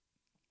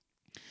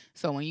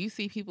 So when you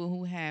see people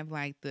who have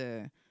like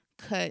the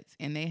cuts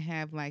and they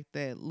have like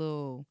that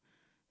little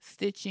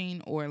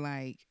stitching or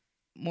like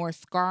more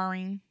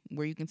scarring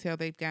where you can tell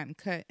they've gotten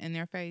cut in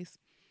their face,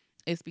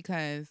 it's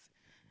because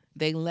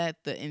they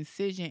let the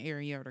incision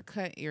area or the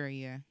cut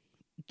area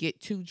get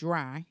too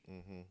dry,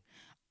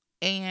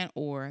 and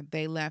or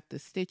they left the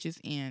stitches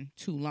in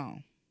too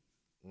long.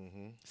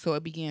 So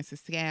it begins to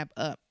scab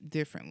up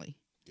differently.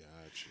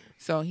 Gotcha.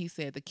 So he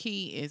said the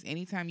key is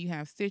anytime you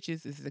have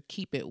stitches is to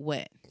keep it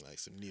wet. Like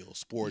some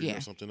Neosporin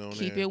or something on there.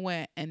 Keep it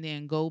wet and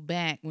then go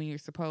back when you're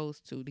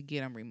supposed to get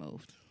them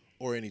removed.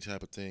 Or any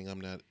type of thing.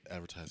 I'm not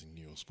advertising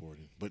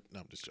Neosporin, but no,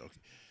 I'm just joking.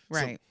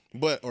 Right.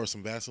 Or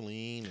some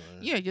Vaseline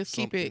or just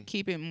something.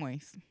 keep it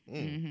moist.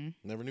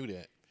 Never knew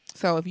that.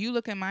 So if you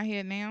look at my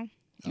head now,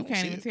 you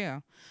can't even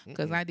tell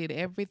because Mm-mm. I did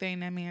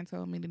everything that man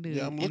told me to do.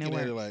 Yeah, I'm looking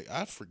at it like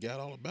I forgot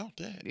all about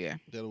that. Yeah,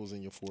 that it was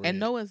in your forehead. And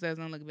Noah's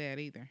doesn't look bad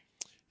either.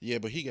 Yeah,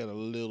 but he got a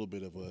little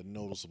bit of a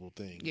noticeable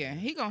thing. Yeah,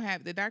 he gonna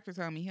have. The doctor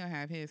told me he'll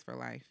have his for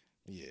life.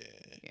 Yeah.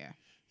 Yeah.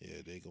 Yeah,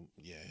 they go.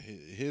 Yeah,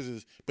 his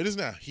is, but it's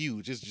not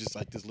huge. It's just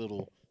like this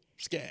little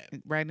scab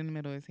right in the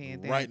middle of his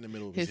head. Right in the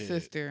middle of his head.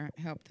 His sister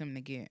helped him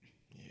to get.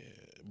 Yeah,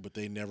 but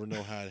they never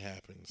know how it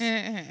happens.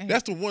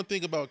 That's the one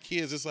thing about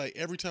kids. It's like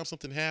every time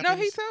something happens.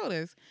 No, he told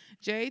us.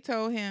 Jay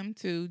told him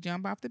to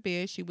jump off the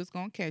bed. She was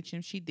gonna catch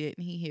him. She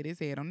didn't. He hit his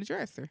head on the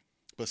dresser.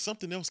 But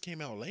something else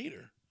came out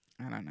later.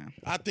 I don't know.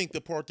 I think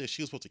the part that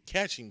she was supposed to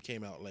catch him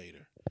came out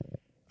later.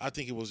 I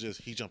think it was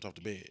just he jumped off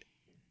the bed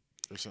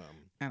or something.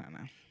 I don't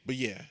know. But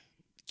yeah,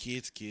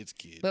 kids.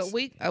 But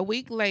a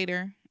week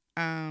later,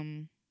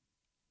 I'm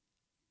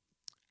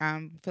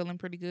feeling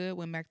pretty good.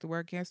 Went back to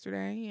work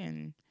yesterday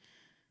and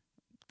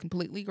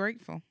completely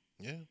grateful.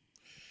 Yeah.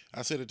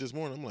 I said it this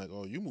morning. I'm like,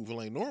 oh, you moving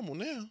like normal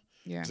now.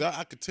 Yeah. Because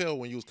I could tell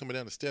when you was coming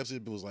down the steps,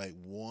 it was like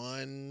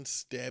one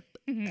step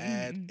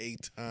at a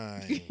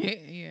time.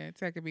 Yeah, it's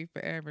taking me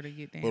forever to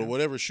get down. But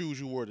whatever shoes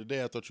you wore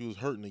today, I thought you was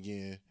hurting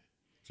again.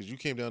 Because you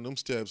came down them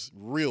steps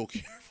real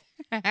careful.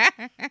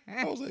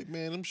 I was like,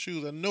 man, them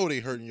shoes, I know they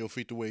hurting your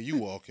feet the way you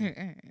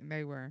walking.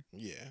 They were.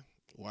 Yeah.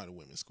 Why do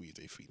women squeeze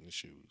their feet in the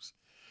shoes?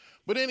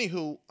 But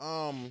anywho,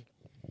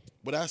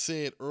 what I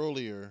said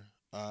earlier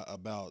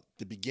about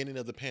the beginning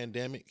of the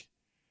pandemic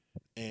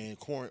and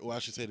I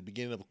should say the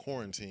beginning of a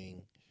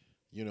quarantine,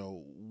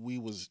 we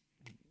was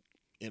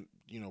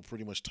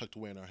pretty much tucked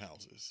away in our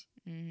houses.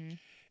 Mm-hmm.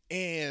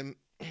 And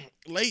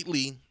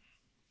lately,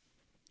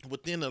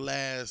 within the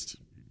last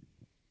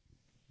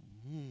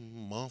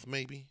month,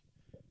 maybe,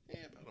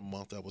 about a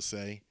month, I would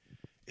say,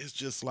 it's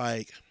just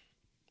like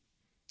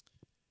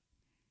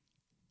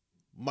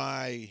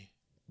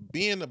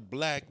being a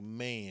black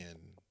man.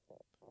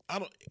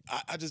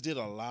 I just did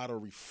a lot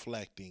of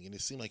reflecting, and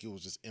it seemed like it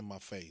was just in my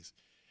face.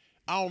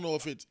 I don't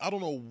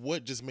know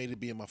what just made it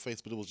be in my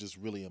face, but it was just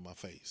really in my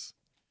face.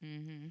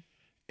 Mm-hmm.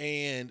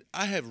 And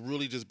I have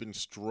really just been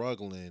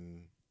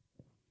struggling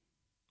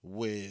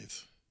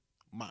with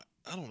my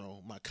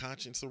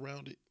conscience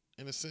around it,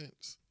 in a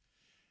sense.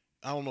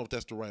 I don't know if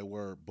that's the right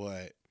word,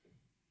 but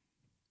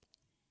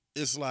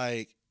it's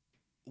like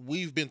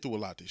we've been through a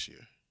lot this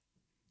year.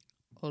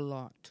 A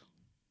lot.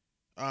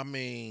 I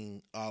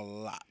mean, a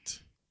lot.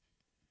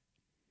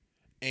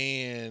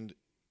 And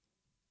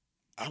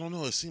I don't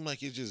know. It seemed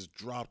like it just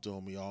dropped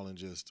on me all in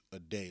just a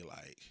day.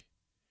 Like,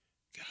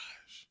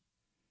 gosh.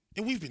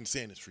 And we've been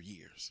saying this for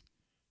years.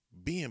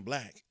 Being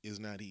black is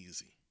not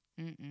easy.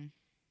 Mm-mm.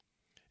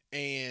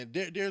 And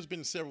there's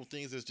been several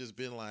things that's just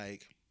been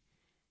like,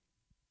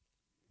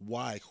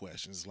 why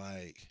questions?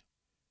 Like,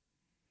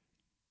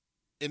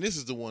 and this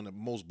is the one that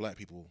most black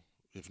people,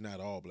 if not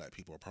all black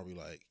people, are probably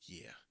like,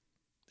 yeah,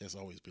 that's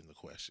always been the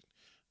question.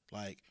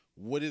 Like,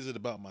 what is it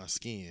about my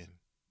skin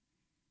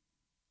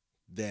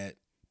that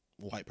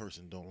white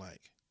person don't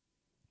like,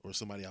 or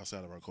somebody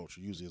outside of our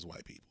culture? Usually, it's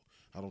white people.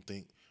 I don't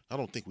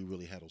think we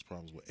really had those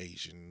problems with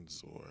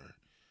Asians or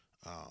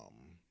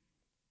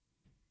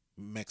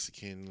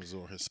Mexicans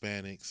or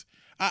Hispanics.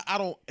 I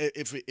don't.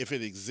 If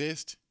it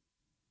exists,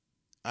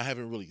 I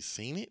haven't really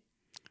seen it.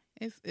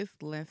 It's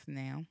less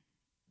now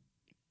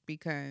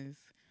because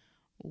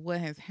what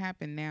has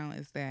happened now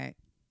is that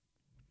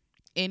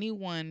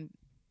anyone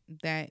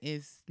that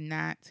is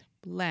not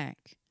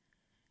black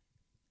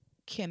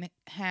can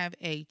have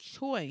a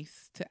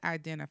choice to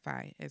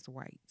identify as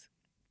white.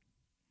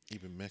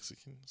 Even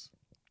Mexicans.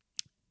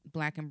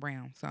 Black and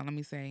brown. So let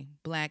me say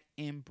black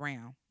and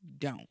brown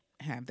don't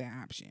have that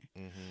option.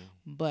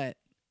 Mm-hmm. But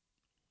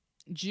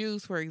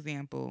Jews, for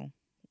example,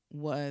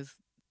 was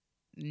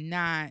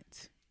not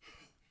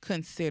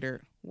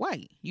considered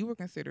white. You were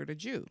considered a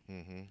Jew.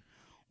 Mm-hmm.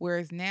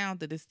 Whereas now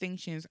the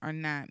distinctions are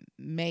not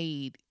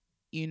made,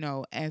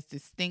 as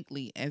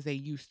distinctly as they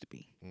used to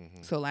be.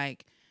 Mm-hmm. So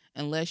like,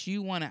 unless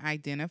you want to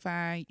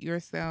identify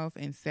yourself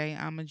and say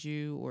I'm a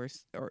Jew or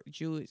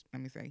Jewish,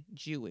 let me say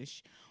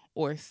Jewish,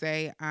 or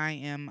say I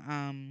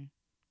am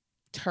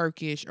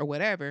Turkish or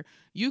whatever,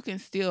 you can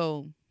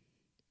still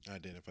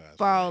identify as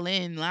fall white.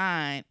 in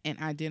line and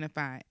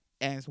identify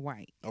as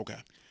white. Okay.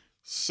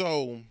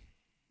 So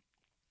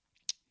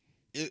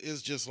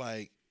it's just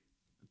like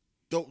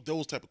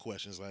those type of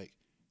questions, like,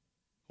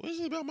 what is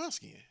it about my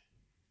skin?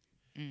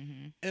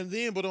 Mm-hmm. And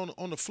then, but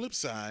on the flip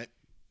side,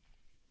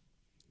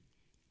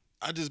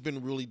 I just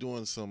been really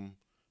doing some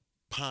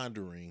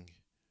pondering,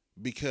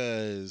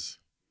 because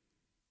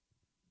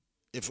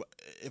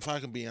if I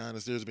can be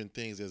honest, there's been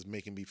things that's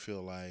making me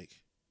feel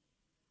like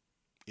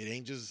it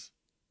ain't just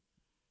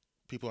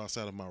people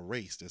outside of my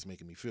race that's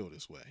making me feel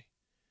this way.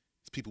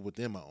 It's people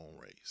within my own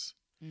race.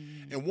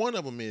 Mm-hmm. And one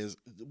of them is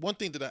one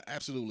thing that I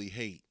absolutely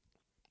hate.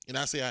 And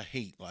I say I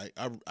hate, like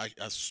I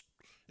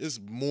it's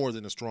more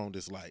than a strong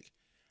dislike.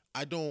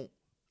 I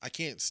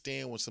can't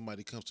stand when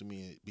somebody comes to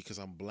me because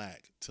I'm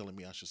black telling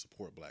me I should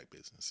support black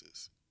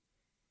businesses.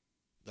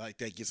 Like,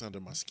 that gets under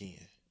my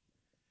skin.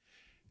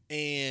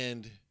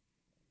 And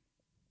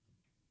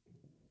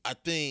I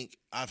think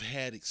I've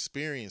had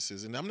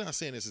experiences, and I'm not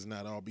saying this is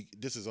not all,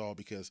 this is all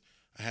because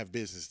I have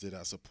businesses that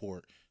I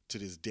support to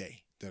this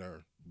day that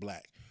are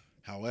black.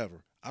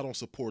 However, I don't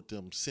support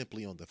them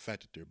simply on the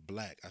fact that they're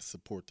black. I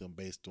support them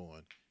based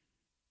on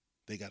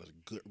they got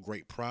a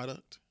great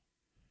product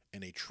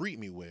and they treat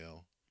me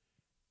well,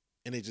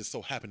 and they just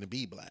so happen to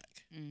be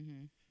black.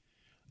 Mm-hmm.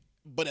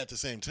 But at the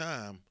same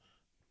time,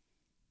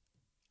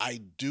 I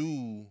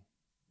do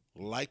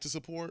like to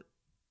support,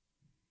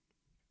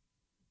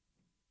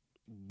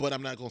 but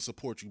I'm not going to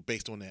support you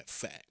based on that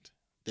fact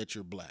that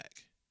you're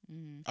black.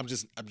 Mm-hmm. I'm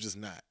just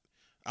not.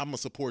 I'm going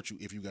to support you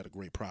if you got a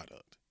great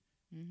product.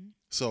 Mm-hmm.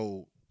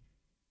 So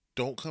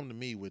don't come to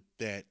me with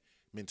that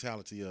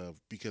mentality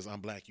of, because I'm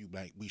black, you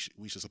black, we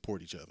should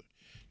support each other.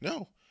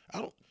 No,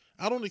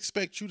 I don't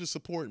expect you to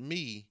support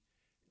me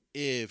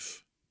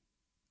if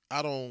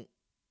I don't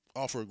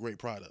offer a great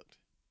product.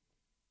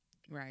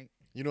 Right.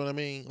 You know what I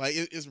mean? Like,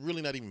 it's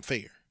really not even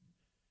fair.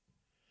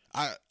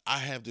 I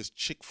have this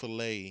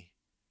Chick-fil-A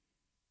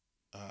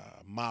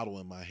model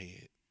in my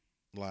head.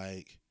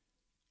 Like,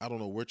 I don't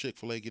know where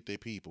Chick-fil-A get their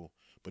people,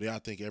 but I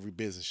think every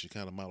business should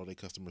kind of model their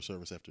customer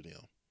service after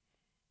them.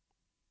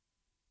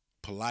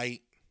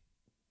 Polite,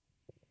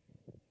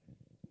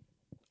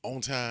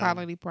 on time,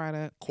 quality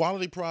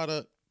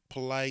product,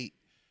 polite,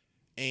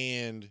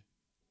 and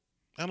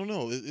I don't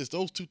know. It's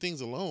those two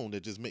things alone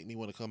that just make me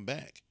want to come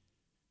back.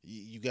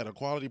 You got a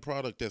quality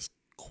product that's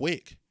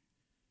quick,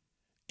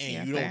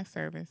 and you don't fast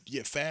service.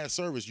 Yeah, fast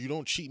service. You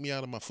don't cheat me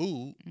out of my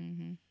food,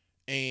 Mm-hmm.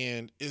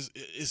 and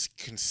it's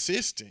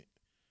consistent.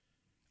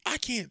 I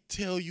can't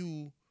tell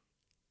you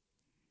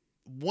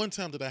one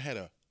time that I had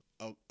a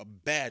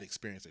bad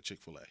experience at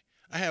Chick-fil-A.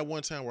 I had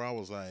one time where I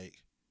was like,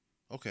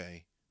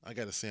 okay, I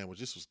got a sandwich.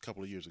 This was a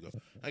couple of years ago.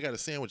 I got a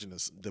sandwich, and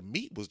the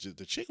meat was just,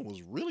 the chicken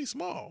was really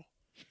small.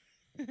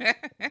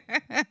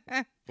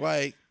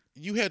 Like,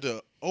 you had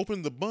to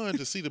open the bun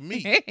to see the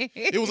meat.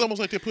 It was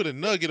almost like they put a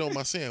nugget on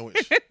my sandwich.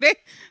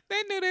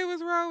 they knew they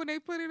was wrong when they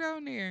put it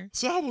on there.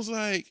 So I was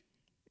like,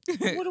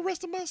 where the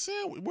rest of my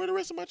sandwich? Where the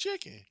rest of my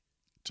chicken?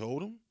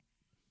 Told them.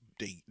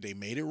 They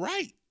made it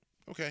right.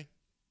 Okay.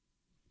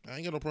 I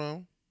ain't got no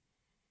problem.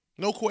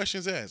 No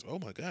questions asked. Oh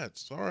my God,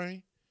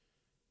 sorry.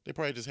 They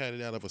probably just had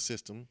it out of a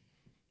system,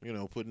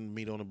 putting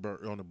meat on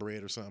the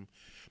bread or something.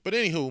 But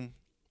anywho,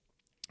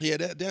 yeah,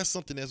 that's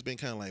something that's been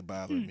kind of like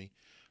bothering me,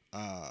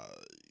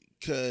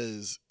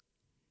 because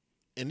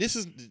and this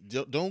is,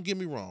 don't get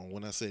me wrong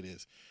when I say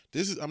this.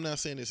 I'm not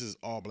saying this is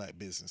all black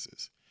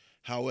businesses.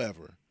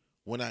 However,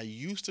 when I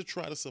used to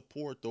try to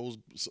support those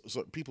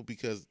people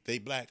because they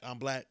black, I'm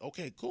black.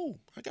 Okay, cool,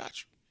 I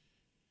got you.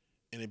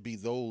 And it be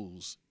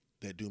those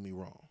that do me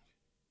wrong,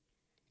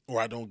 or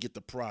I don't get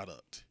the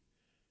product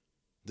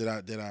that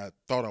I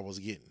thought I was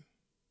getting.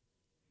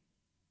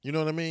 You know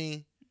what I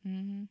mean?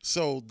 Mm-hmm.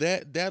 So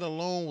that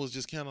alone was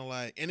just kind of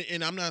like,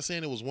 and I'm not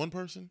saying it was one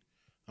person.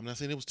 I'm not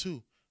saying it was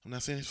two. I'm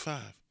not saying it's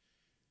five.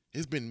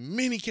 There's been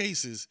many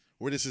cases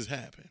where this has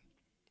happened.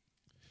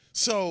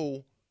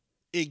 So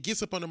it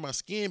gets up under my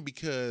skin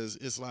because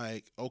it's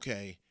like,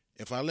 okay,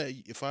 if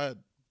I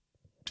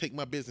take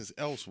my business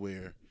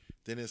elsewhere,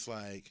 then it's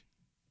like,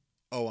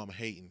 oh, I'm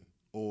hating,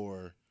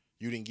 or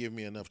you didn't give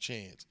me enough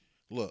chance.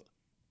 Look,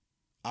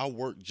 I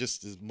work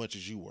just as much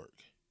as you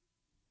work.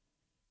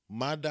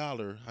 My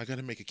dollar, I got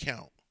to make it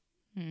count.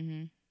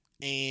 Mm-hmm.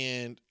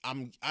 And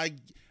I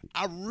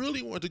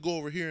really wanted to go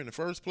over here in the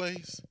first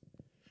place,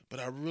 but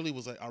I really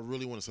was like, I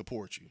really want to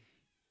support you.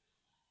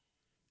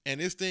 And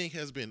this thing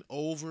has been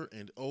over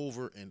and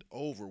over and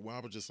over where I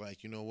was just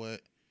like, you know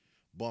what?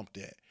 Bump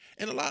that.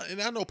 And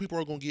I know people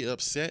are gonna get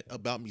upset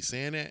about me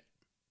saying that.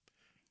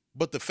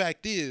 But the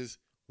fact is,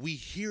 we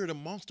hear it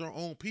amongst our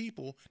own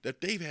people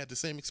that they've had the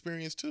same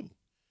experience too.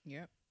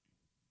 Yep.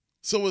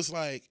 So it's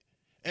like,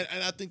 and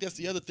I think that's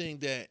the other thing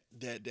that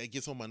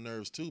gets on my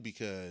nerves too,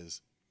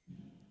 because,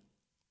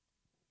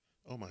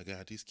 oh my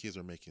God, these kids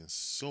are making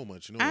so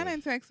much noise. I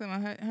done text them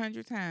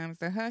 100 times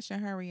to hush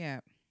and hurry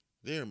up.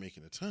 They're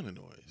making a ton of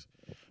noise.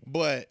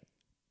 But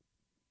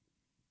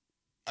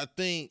I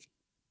think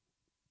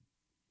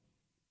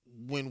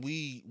when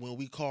we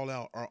call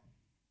out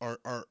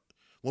our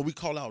when we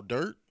call out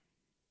dirt,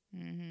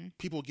 Mm-hmm.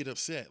 people get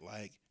upset.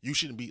 Like, you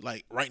shouldn't be,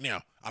 like, right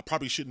now, I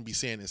probably shouldn't be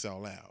saying this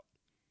out loud.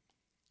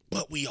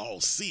 But we all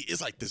see.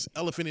 It's like this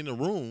elephant in the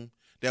room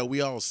that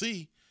we all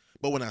see.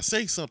 But when I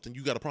say something,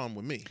 you got a problem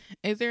with me.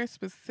 Is there a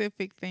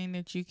specific thing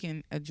that you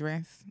can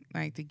address,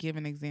 like to give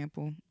an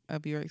example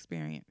of your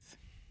experience?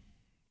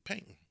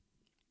 Painting.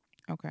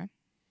 Okay.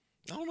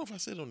 I don't know if I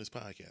said it on this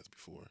podcast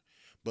before,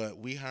 but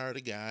we hired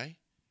a guy.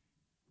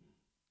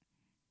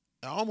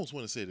 I almost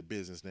want to say the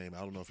business name.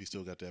 I don't know if he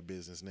still got that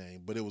business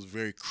name, but it was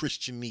very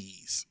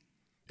Christianese.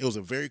 It was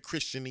a very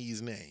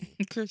Christianese name.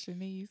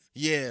 Christianese.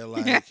 Yeah,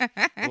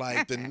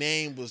 like the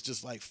name was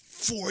just like,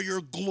 For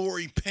Your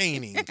Glory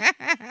Painting.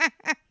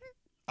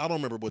 I don't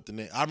remember what the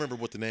name. I remember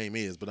what the name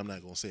is, but I'm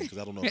not gonna say it because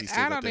I don't know if he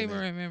still got that name. I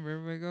don't even remember,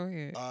 but go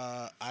ahead.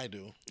 I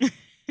do.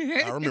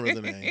 I remember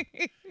the name.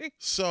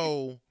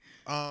 So,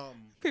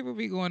 people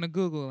be going to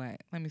Google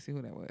that. Let me see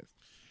who that was.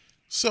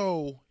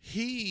 So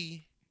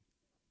he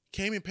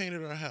came and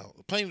painted our house,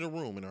 painted a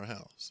room in our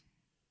house.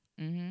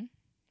 Mm-hmm.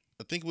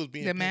 I think it was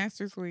being the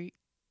master suite.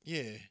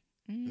 Yeah.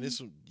 Mm-hmm. And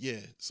this was,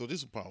 so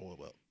this was probably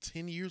about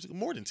 10 years ago,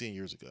 more than 10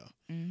 years ago.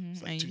 Mm-hmm.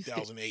 It's like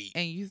 2008.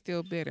 And you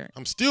still bitter.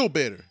 I'm still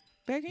bitter.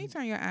 Beck, can you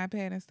turn your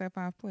iPad and stuff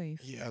off, please?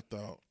 Yeah, I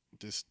thought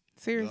this.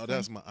 Seriously? No,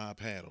 that's my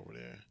iPad over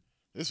there.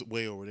 This is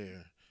way over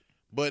there.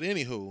 But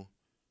anywho,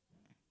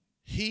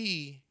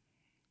 he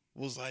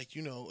was like,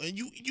 and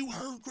you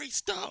heard great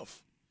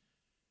stuff.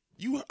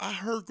 I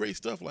heard great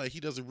stuff. Like, he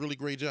does a really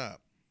great job.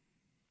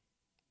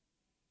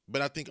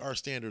 But I think our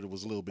standard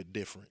was a little bit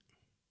different.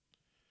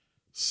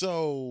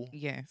 So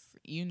yes,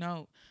 you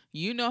know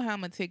how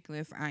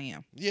meticulous I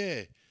am.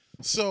 Yeah.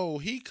 So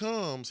he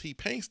comes, he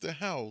paints the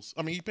house.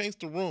 I mean, he paints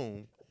the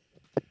room,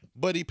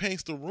 but he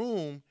paints the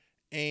room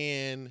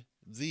and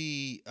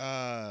the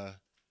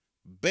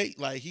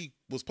like he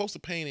was supposed to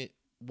paint it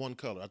one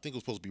color. I think it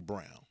was supposed to be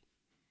brown.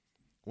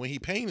 When he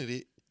painted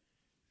it,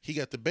 he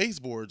got the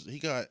baseboards. He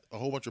got a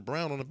whole bunch of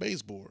brown on the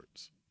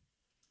baseboards.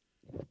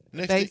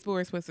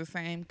 Baseboards was the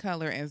same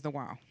color as the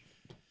wall.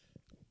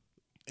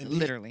 And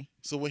literally.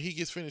 So when he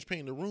gets finished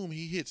painting the room,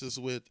 he hits us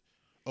with,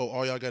 "Oh,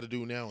 all y'all got to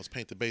do now is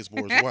paint the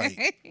baseboards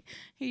white."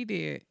 He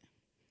did.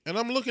 And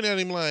I'm looking at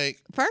him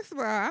like, first of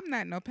all, I'm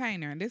not no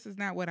painter, and this is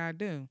not what I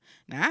do.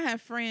 Now, I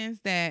have friends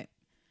that,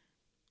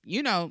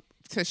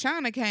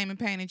 Tashana came and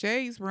painted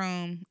Jay's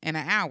room in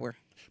an hour.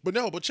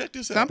 But check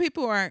this out. Some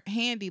people are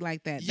handy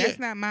like that. Yeah, that's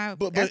not my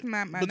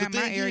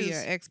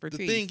area of expertise.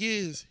 The thing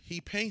is,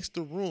 he paints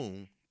the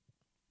room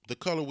the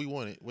color we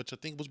wanted, which I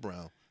think was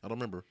brown. I don't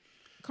remember.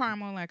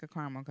 Caramel, like a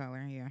caramel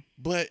color, yeah.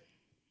 But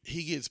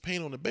he gets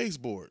paint on the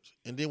baseboards.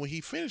 And then when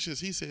he finishes,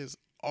 he says,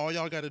 all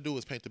y'all got to do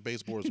is paint the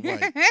baseboards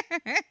white.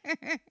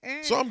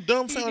 So I'm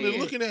dumbfounded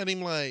looking at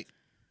him like,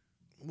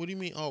 what do you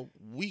mean, oh,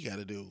 we got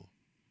to do?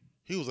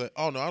 He was like,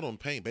 oh, no, I don't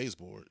paint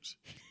baseboards.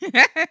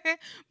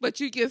 But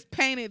you just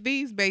painted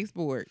these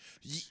baseboards.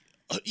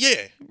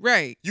 Yeah.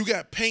 Right. You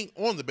got paint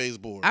on the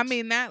baseboards. I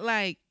mean, not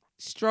like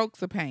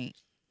strokes of paint.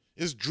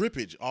 It's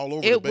drippage all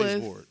over the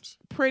baseboards.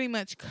 Was pretty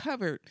much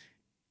covered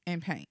in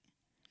paint.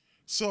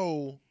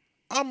 So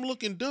I'm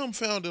looking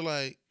dumbfounded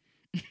like,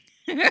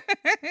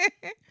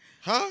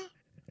 huh?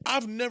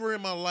 I've never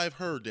in my life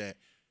heard that.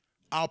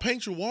 I'll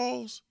paint your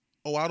walls.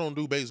 Oh, I don't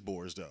do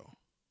baseboards though.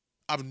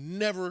 I've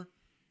never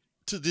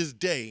to this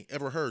day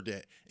ever heard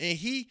that. And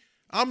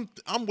I'm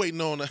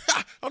waiting on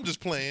I'm just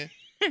playing.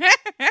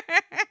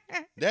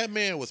 That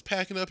man was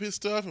packing up his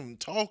stuff and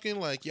talking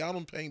like, y'all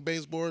don't paint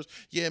baseboards.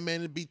 Yeah,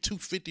 man, it'd be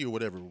 $250 or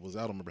whatever it was.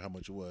 I don't remember how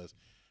much it was.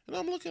 And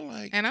I'm looking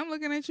like, and I'm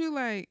looking at you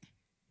like,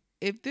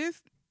 if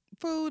this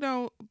fool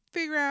don't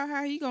figure out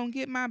how he gonna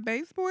get my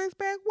baseboards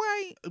back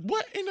white.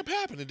 what ended up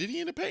happening? Did he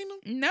end up painting them?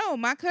 No,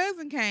 my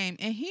cousin came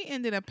and he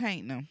ended up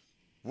painting them.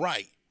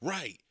 Right.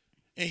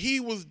 And he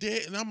was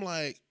dead. And I'm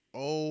like,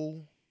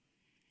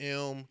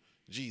 OMG.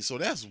 So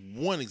that's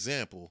one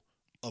example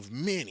of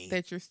many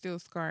that you're still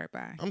scarred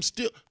by.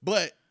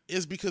 But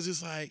it's because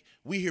it's like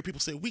we hear people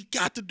say we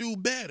got to do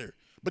better.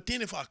 But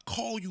then if I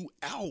call you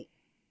out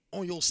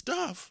on your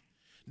stuff,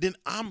 then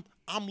I'm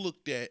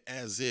looked at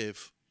as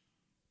if,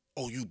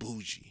 oh, you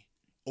bougie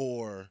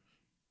or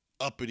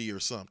uppity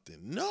or something.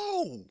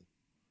 No,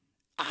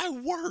 I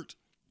worked.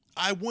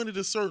 I wanted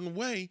a certain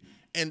way,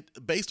 and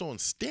based on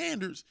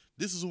standards,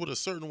 this is what a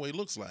certain way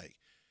looks like.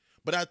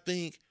 But I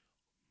think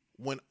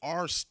when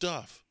our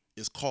stuff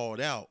is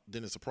called out,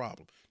 then it's a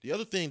problem. The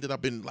other thing that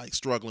I've been like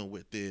struggling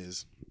with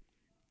is,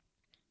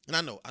 and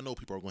I know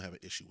people are going to have an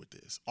issue with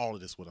this. All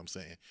of this, what I'm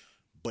saying,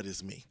 but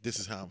it's me. This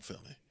is how I'm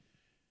feeling.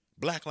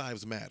 Black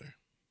Lives Matter.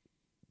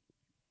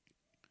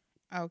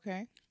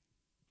 Okay.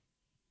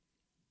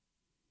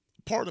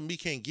 Part of me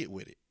can't get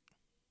with it.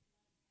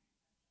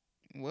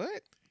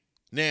 What?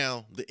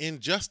 Now, the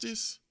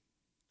injustice,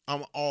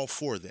 I'm all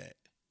for that.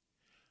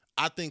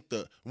 I think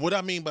what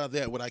I mean by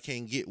that, what I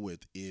can't get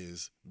with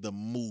is the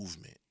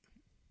movement.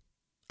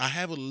 I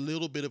have a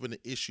little bit of an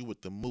issue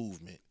with the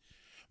movement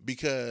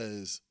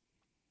because,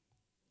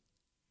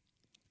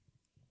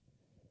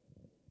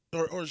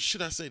 or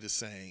should I say the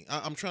saying?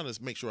 I'm trying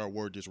to make sure I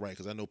word this right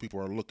because I know people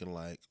are looking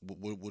like,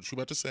 what you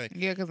about to say?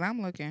 Yeah, because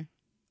I'm looking.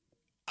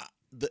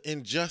 The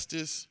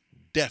injustice,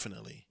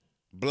 definitely.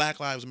 Black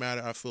Lives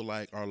Matter, I feel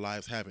like our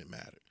lives haven't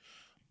mattered.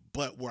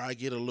 But where I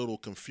get a little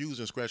confused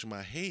and scratching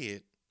my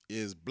head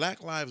is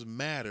Black Lives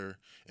Matter,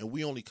 and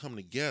we only come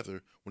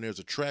together when there's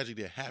a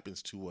tragedy that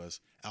happens to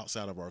us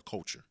outside of our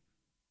culture.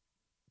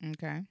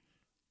 Okay.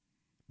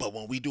 But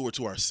when we do it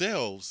to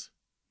ourselves,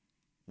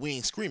 we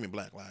ain't screaming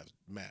Black Lives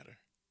Matter.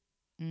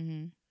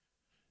 Mm-hmm.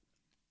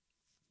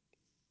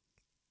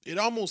 It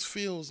almost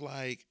feels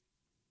like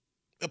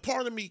a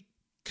part of me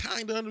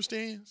kind of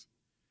understands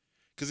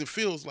because it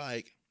feels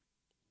like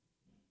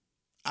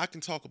I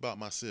can talk about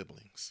my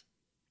siblings.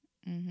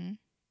 Mm-hmm.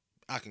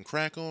 I can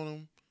crack on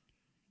them.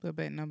 But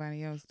bet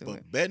nobody else do it.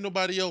 But bet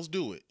nobody else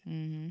do it.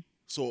 Mm-hmm.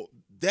 So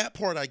that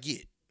part I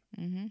get.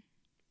 Mm-hmm.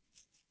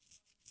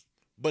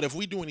 But if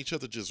we doing each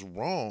other just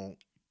wrong,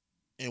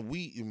 and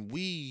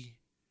we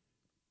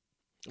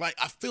like,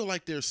 I feel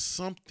like there's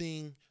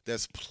something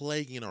that's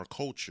plaguing our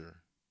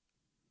culture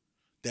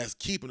that's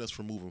keeping us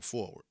from moving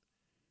forward.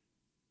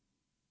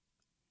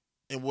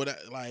 And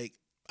I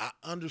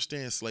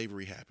understand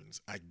slavery happens.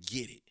 I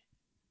get it.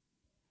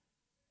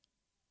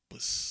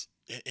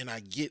 And I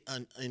get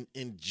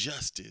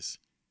injustice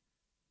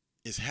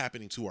is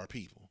happening to our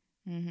people.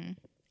 Mm-hmm.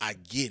 I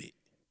get it.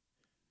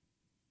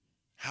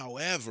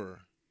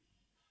 However,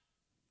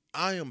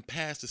 I am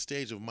past the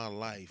stage of my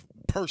life,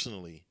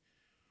 personally,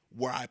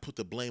 where I put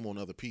the blame on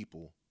other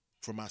people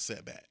for my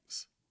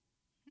setbacks.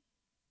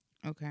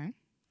 Okay.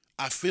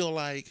 I feel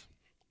like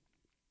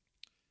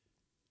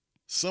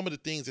some of the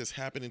things that's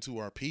happening to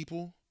our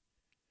people,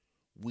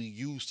 we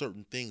use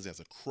certain things as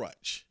a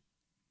crutch.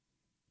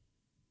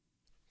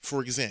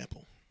 For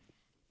example,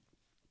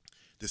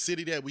 the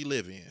city that we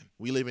live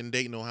in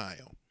Dayton,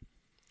 Ohio.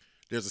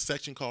 There's a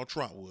section called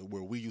Trotwood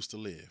where we used to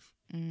live.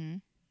 Mm-hmm.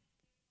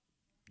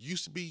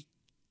 Used to be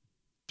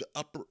the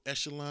upper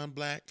echelon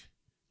black,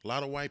 a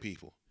lot of white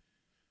people.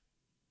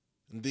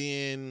 And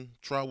then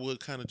Trotwood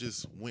kind of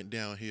just went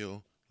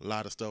downhill. A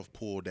lot of stuff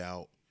pulled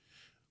out.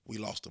 We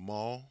lost the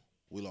mall.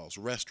 We lost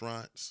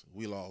restaurants.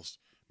 We lost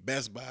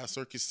Best Buy,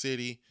 Circuit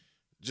City,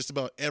 just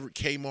about every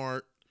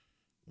Kmart,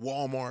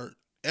 Walmart.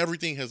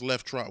 Everything has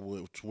left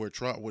Trotwood, where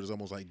Trotwood is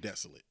almost like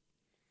desolate.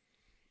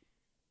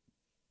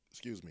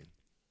 Excuse me.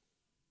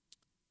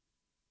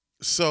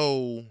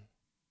 So,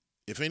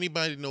 if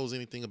anybody knows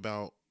anything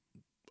about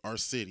our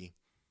city,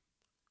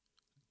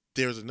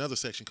 there's another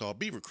section called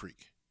Beaver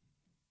Creek,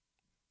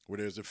 where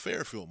there's a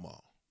Fairfield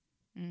Mall.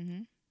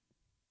 Mm-hmm.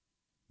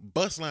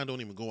 Bus line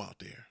don't even go out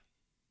there.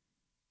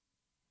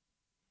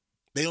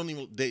 They don't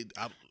even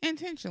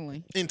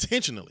Intentionally.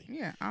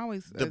 Yeah,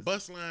 always. The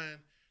bus line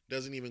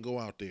doesn't even go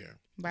out there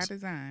By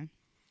design.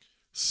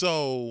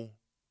 So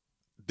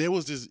there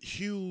was this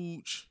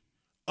huge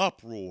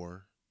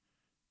uproar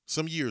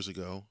some years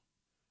ago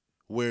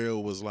where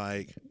it was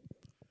like,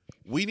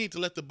 we need to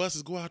let the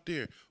buses go out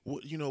there.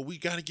 You know, we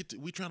got to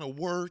we trying to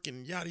work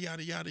and yada,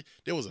 yada, yada.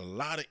 There was a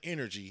lot of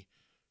energy,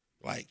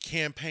 like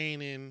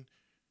campaigning,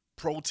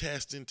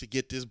 protesting to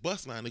get this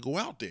bus line to go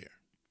out there.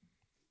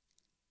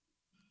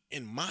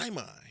 In my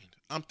mind,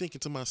 I'm thinking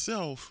to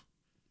myself,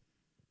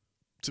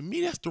 to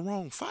me, that's the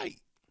wrong fight.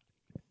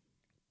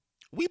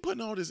 We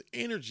putting all this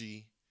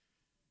energy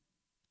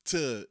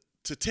to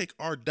take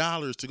our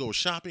dollars to go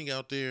shopping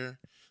out there.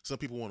 Some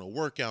people want to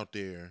work out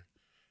there.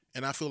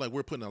 And I feel like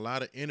we're putting a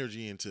lot of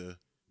energy into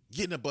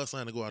getting a bus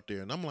line to go out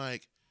there. And I'm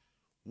like,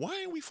 why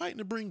ain't we fighting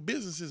to bring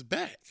businesses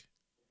back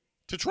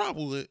to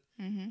Trotwood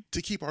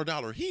to keep our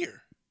dollar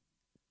here?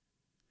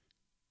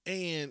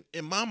 And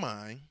in my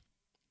mind,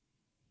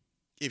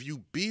 if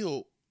you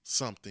build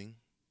something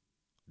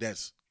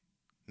that's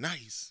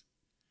nice,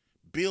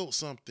 build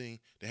something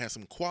that has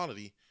some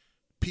quality,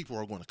 people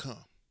are going to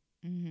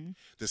come.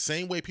 The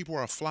same way people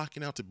are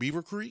flocking out to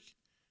Beaver Creek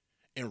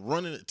and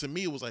running it. To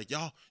me, it was like,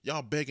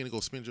 y'all begging to go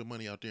spend your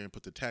money out there and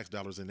put the tax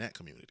dollars in that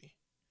community.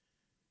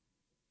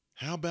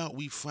 How about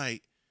we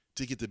fight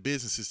to get the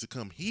businesses to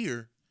come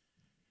here,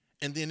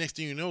 and then next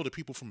thing you know, the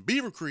people from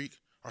Beaver Creek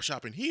are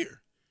shopping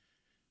here.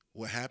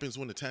 What happens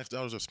when the tax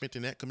dollars are spent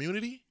in that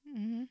community?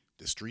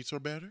 The streets are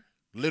better.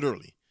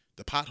 Literally.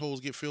 The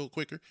potholes get filled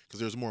quicker because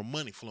there's more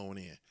money flowing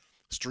in.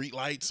 Street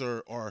lights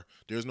are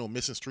there's no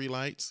missing street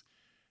lights.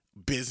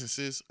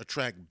 Businesses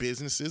attract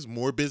businesses.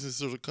 More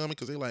businesses are coming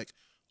because they're like,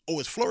 oh,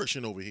 it's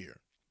flourishing over here.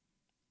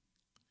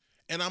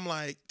 And I'm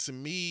like, to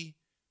me,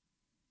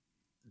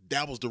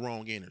 that was the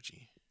wrong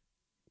energy.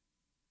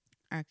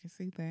 I can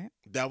see that.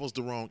 That was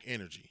the wrong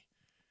energy.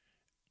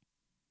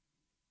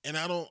 And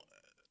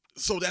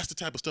so that's the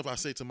type of stuff I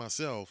say to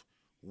myself.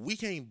 We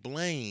can't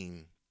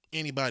blame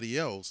anybody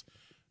else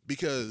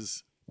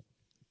because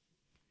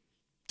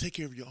take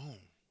care of your own.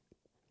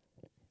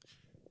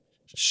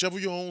 Shovel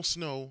your own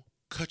snow,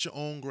 cut your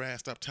own grass,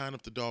 stop tying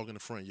up the dog in the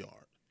front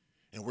yard.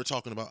 And we're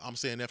talking about, I'm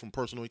saying that from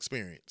personal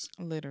experience.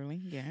 Literally,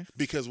 yes.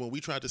 Because when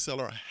we tried to sell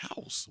our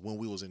house when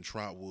we was in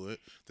Trotwood,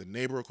 the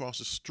neighbor across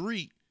the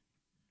street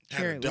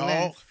had a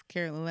dog.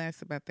 Cared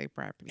less about their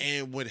property.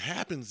 And what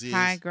happens is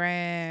high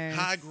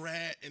grass.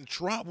 And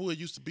Trotwood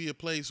used to be a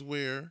place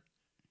where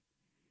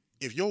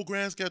if your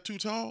grass got too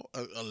tall,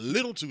 a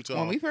little too tall.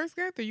 When we first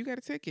got there, you got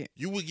a ticket.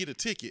 You would get a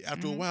ticket.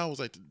 After a while, it was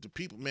like the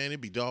people, man,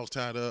 it'd be dogs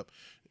tied up.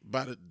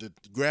 By the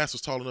grass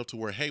was tall enough to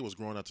where hay was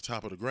growing out the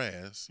top of the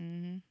grass.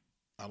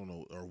 I don't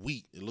know, or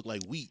wheat. It looked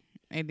like wheat.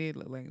 It did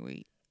look like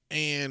wheat.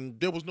 And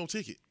there was no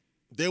ticket.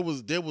 There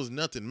was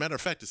nothing. Matter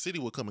of fact, the city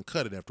would come and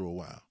cut it after a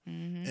while.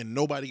 And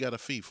nobody got a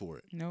fee for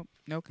it. Nope.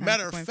 No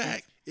Matter of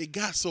fact, it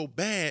got so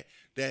bad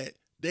that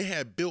they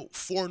had built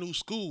 4 new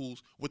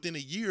schools. Within a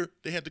year,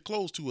 they had to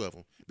close 2 of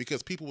them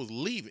because people was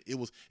leaving. It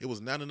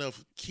was not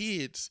enough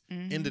kids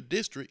in the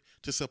district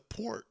to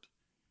support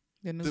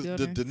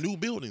the new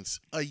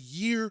buildings. A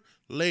year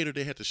later,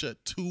 they had to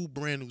shut 2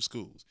 brand new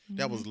schools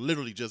that was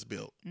literally just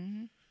built.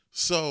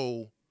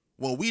 So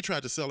when we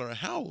tried to sell our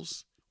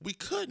house, we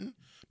couldn't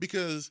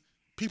because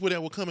people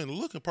that would come and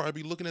look and probably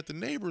be looking at the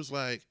neighbors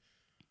like,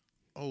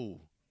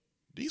 oh,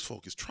 these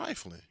folk is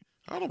trifling.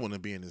 I don't want to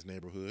be in this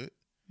neighborhood.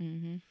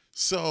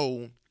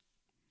 So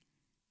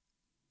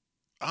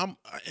I'm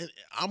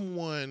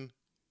one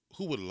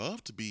who would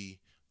love to be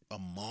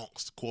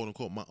amongst, quote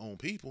unquote, my own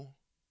people.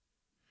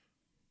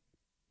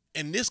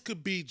 And this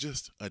could be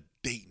just a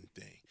Dayton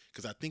thing.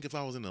 Because I think if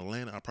I was in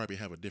Atlanta, I'd probably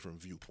have a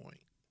different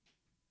viewpoint.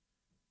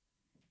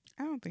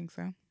 I don't think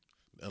so.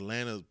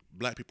 Atlanta,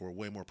 black people are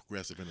way more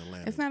progressive in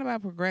Atlanta. It's not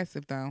about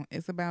progressive, though.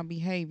 It's about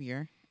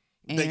behavior.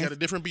 They got a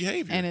different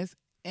behavior.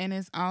 And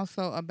it's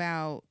also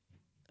about,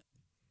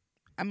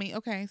 I mean,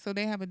 okay, so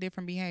they have a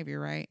different behavior,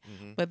 right?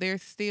 But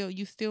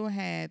you still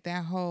had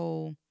that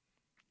whole,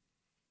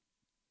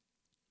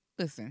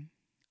 listen,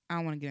 I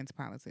don't want to get into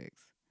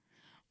politics.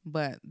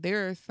 But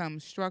there are some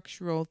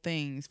structural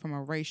things from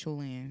a racial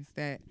lens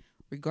that,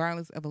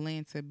 regardless of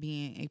Atlanta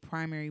being a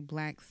primary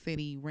black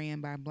city ran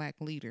by black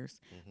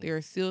leaders, there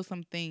are still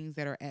some things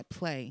that are at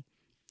play,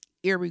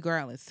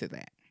 irregardless to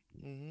that.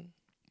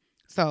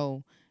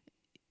 So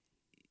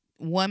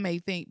one may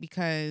think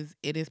because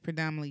it is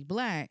predominantly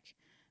black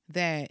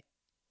that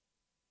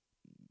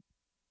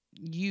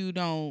you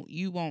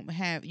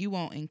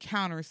won't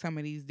encounter some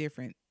of these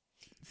different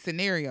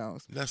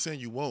scenarios. Not saying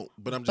you won't,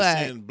 but I'm just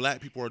saying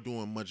black people are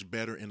doing much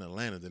better in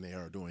Atlanta than they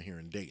are doing here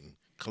in Dayton,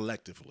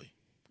 collectively.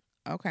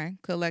 Okay,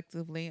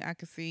 collectively, I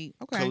can see.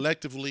 Okay,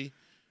 collectively,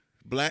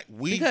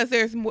 because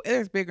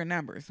there's bigger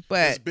numbers, but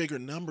there's bigger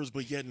numbers,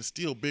 but yet and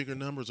still bigger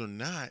numbers or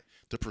not,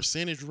 the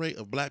percentage rate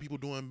of black people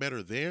doing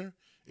better there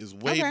is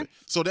way.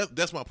 So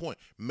that's my point.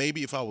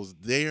 Maybe if I was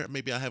there,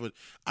 maybe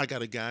I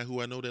got a guy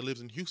who I know that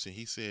lives in Houston.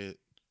 He said,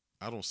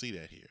 I don't see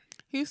that here.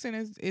 Houston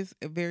is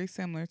very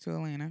similar to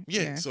Atlanta.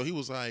 Yeah. So he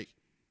was like,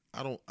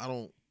 I don't.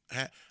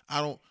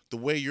 The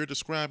way you're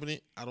describing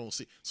it, I don't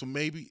see. So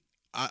maybe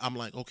I'm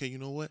like, okay, you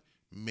know what?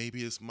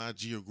 Maybe it's my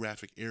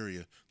geographic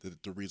area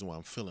the reason why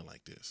I'm feeling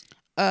like this.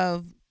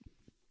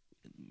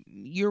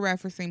 You're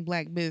referencing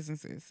black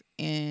businesses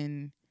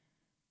and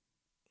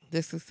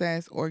the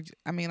success, or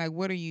I mean, like,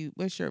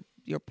 what's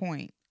your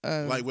point?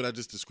 Like what I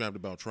just described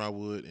about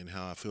Trotwood and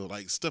how I feel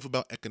like stuff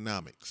about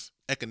economically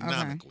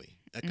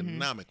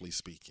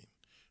speaking.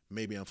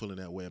 Maybe I'm feeling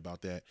that way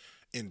about that.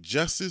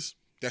 Injustice,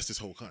 that's this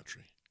whole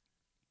country.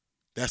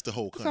 That's the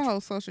whole It's country. a whole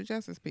social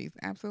justice piece.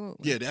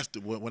 Absolutely. Yeah, that's the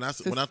when I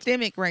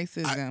systemic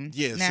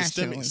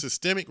racism.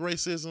 systemic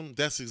racism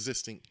that's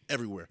existing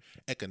everywhere.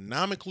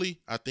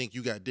 Economically, I think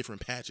you got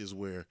different patches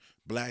where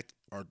black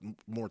are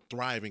more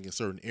thriving in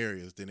certain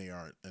areas than they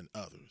are in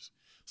others.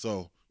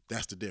 So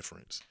that's the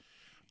difference.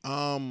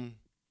 And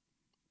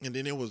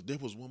then there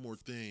was one more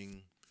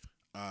thing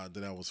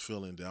that I was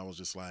feeling that I was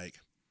just like,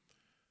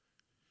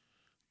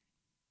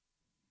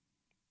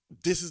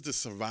 this is the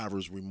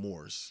survivor's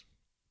remorse.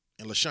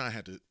 And LaShawn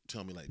had to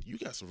tell me, like, you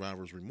got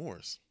survivor's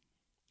remorse.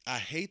 I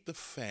hate the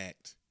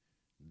fact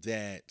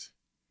that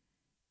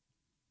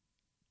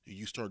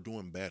you start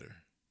doing better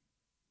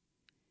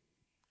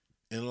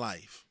in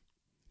life,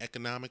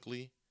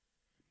 economically,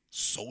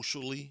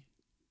 socially.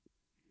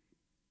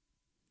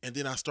 And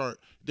then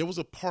there was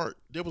a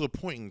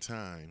point in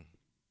time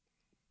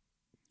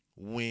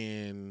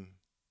when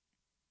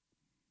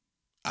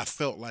I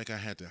felt like I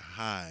had to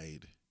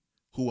hide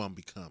who I'm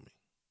becoming.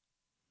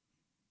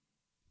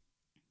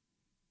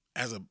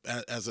 I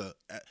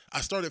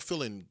started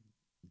feeling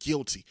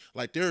guilty.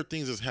 Like there are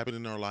things that's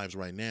happening in our lives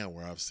right now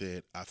where I've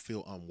said I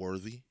feel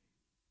unworthy.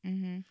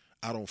 Mm-hmm.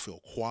 I don't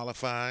feel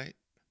qualified,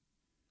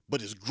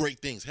 but it's great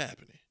things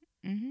happening.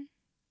 Mm-hmm.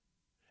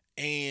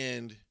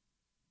 And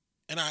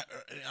I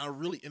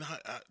really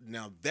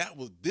now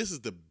this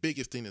is the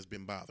biggest thing that's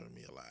been bothering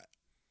me a lot.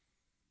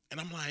 And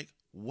I'm like,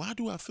 why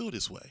do I feel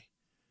this way?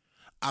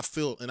 I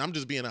feel, and I'm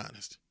just being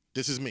honest.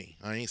 This is me.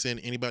 I ain't saying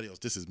anybody else.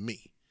 This is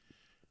me.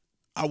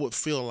 I would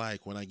feel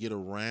like when I get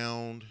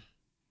around,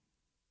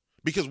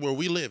 because where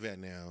we live at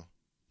now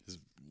is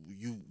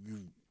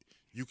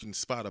you can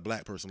spot a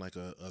black person like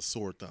a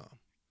sore thumb.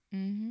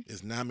 Mm-hmm.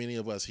 There's not many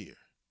of us here.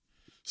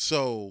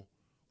 So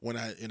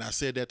I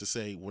said that to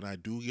say when I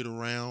do get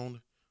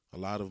around a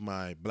lot of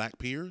my black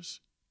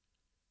peers,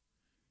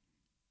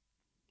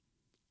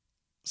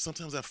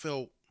 sometimes I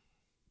felt,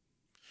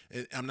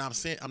 and I'm not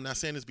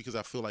saying this because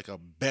I feel like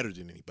I'm better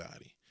than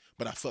anybody,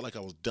 but I felt like I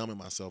was dumbing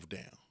myself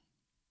down.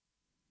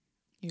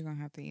 You're going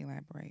to have to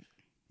elaborate.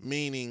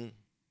 Meaning,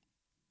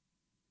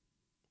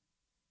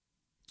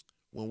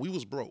 when we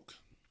was broke,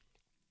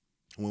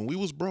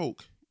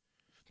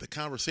 the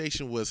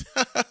conversation was,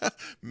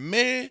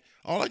 man,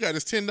 all I got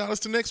is $10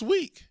 to next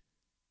week.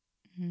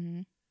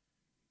 Mm-hmm.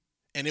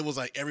 And it was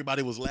like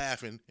everybody was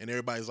laughing and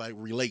everybody's like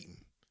relating.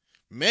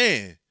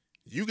 Man,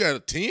 you got a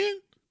 10?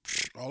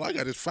 All I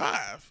got is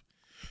 5.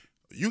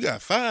 You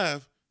got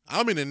 5.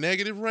 I'm in the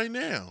negative right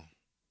now.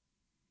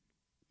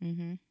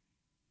 Mm-hmm.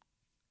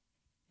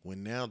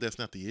 When now that's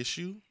not the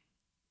issue.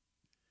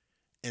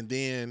 And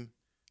then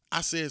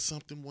I said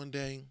something one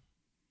day.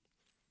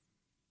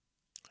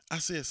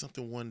 This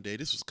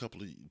was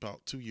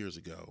about 2 years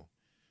ago.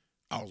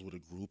 I was with a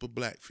group of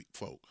black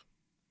folk.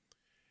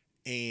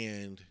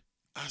 And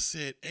I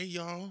said, hey,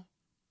 y'all,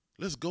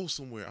 let's go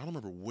somewhere. I don't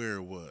remember where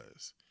it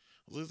was.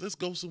 Let's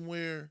go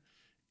somewhere.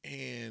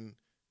 And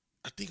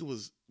I think it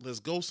was, let's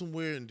go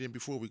somewhere. And then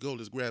before we go,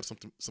 let's grab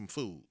some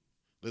food.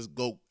 Let's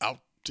go out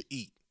to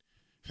eat.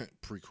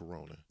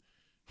 Pre-corona,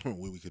 where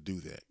we could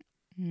do that.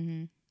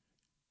 Mm-hmm.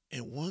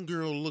 And one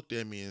girl looked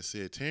at me and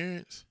said,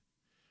 Terrence,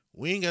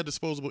 we ain't got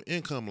disposable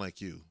income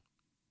like you.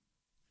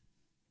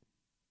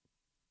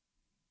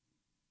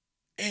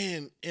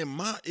 And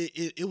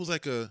it was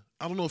like I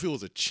don't know if it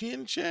was a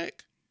chin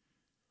check,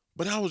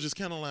 but I was just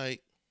kind of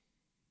like,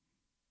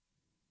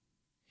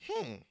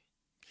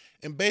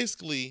 And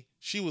basically,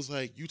 she was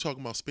like, you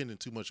talking about spending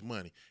too much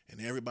money. And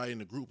everybody in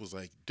the group was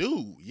like,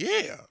 dude,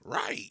 yeah,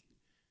 right.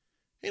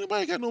 Ain't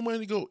nobody got no money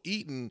to go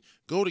eat and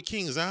go to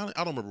Kings Island.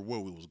 I don't remember where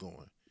we was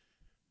going.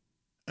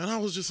 And I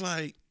was just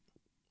like,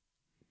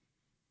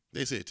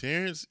 they said,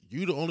 Terrence,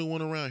 you the only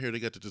one around here that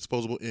got the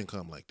disposable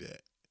income like that.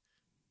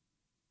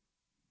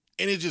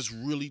 And it just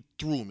really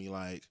threw me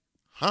like,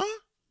 huh?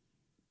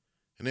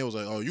 And they was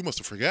like, oh, you must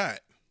have forgot.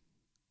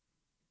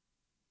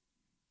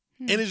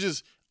 And it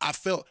just, I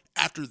felt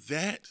after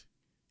that,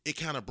 it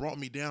kind of brought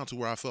me down to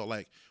where I felt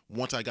like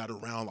once I got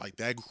around like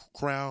that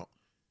crowd,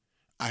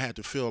 I had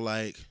to feel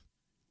like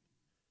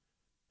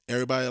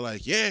everybody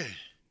like, yeah,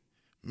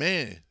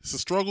 man, it's a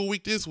struggle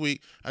week this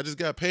week. I just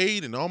got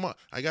paid and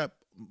I got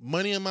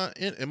money in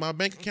my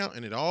bank account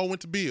and it all went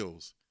to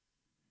bills.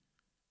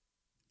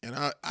 And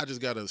I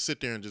just got to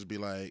sit there and just be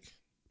like,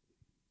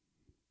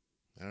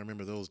 I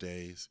remember those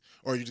days.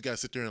 Or you just got to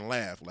sit there and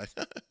laugh like,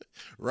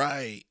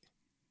 right.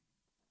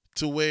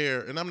 To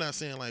where, and I'm not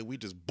saying like we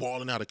just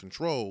balling out of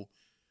control,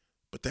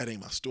 but that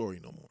ain't my story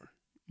no more.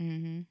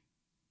 Mm-hmm.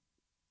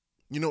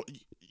 You know,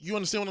 you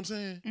understand what I'm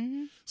saying?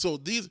 Mm-hmm.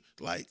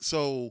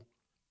 So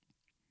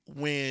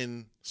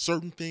when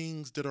certain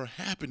things that are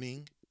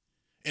happening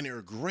and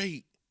they're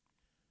great,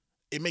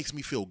 it makes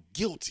me feel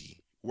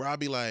guilty where I'll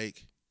be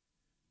like,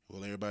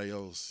 well, everybody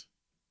else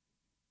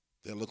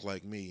that look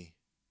like me,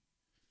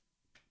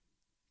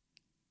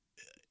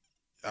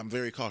 I'm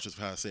very cautious of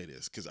how I say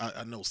this because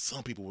I know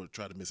some people would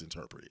try to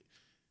misinterpret it.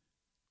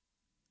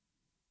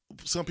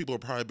 Some people will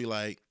probably be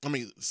like,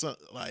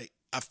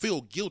 I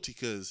feel guilty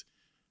because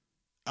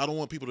I don't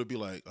want people to be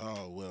like,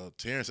 oh, well,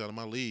 Terrence out of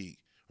my league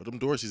or them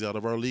Dorseys out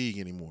of our league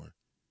anymore.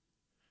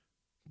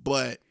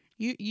 But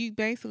you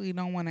basically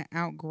don't want to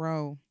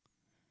outgrow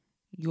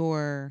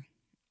your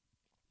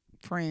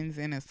friends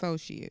and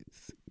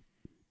associates,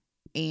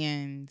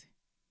 and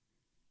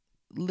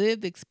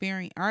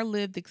our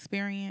lived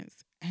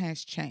experience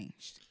has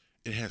changed.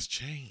 It has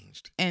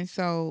changed. And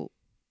so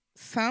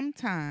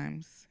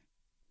sometimes,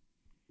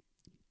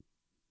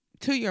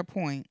 to your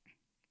point,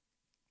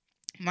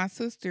 my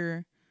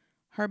sister,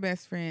 her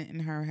best friend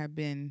and her have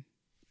been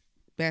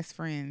best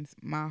friends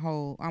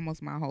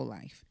almost my whole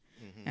life.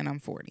 Mm-hmm. And I'm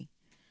 40.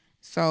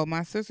 So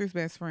my sister's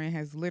best friend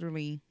has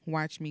literally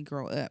watched me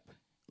grow up,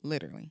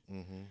 literally.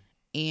 Mm-hmm.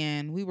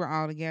 And we were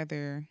all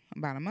together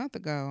about a month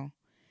ago,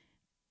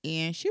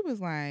 and she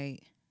was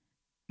like,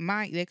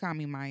 they call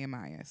me Maya.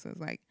 So it's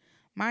like,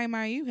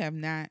 Maya, you have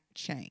not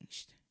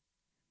changed.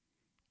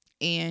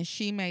 And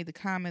she made the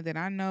comment that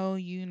I know,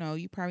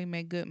 you probably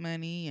make good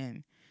money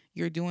and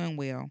you're doing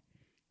well,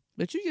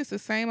 but you just the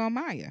same old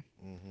Maya.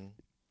 Mm-hmm.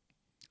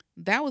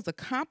 That was a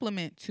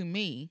compliment to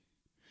me,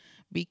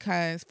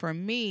 because for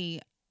me,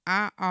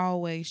 I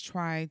always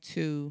try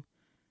to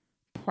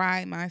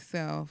pride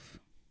myself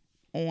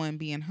on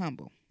being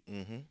humble.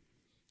 Mm-hmm.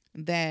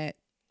 That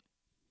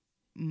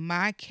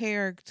my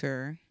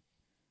character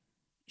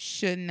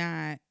should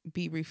not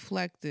be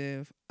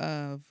reflective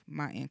of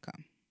my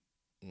income,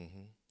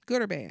 mm-hmm.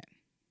 good or bad.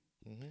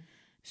 Mm-hmm.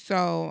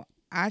 So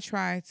I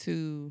try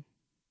to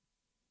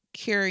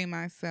carry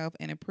myself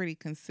in a pretty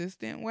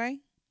consistent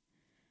way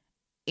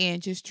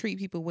and just treat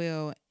people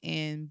well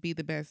and be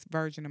the best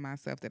version of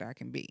myself that I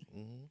can be.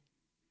 Mm-hmm.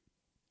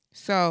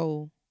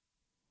 So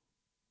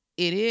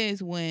it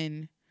is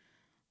when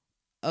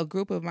a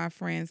group of my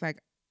friends,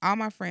 like all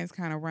my friends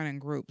kind of run in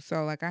groups.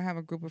 So like I have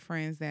a group of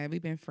friends that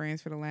we've been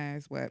friends for the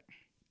last,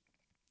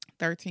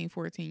 13,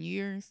 14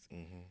 years.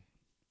 Mm-hmm.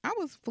 I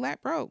was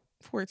flat broke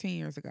 14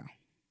 years ago.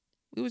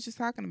 We was just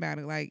talking about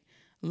it, like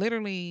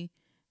literally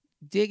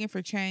digging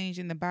for change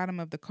in the bottom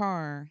of the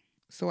car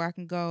so I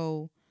can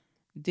go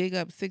dig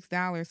up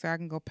 $6 so I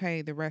can go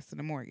pay the rest of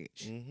the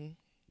mortgage. Mm-hmm.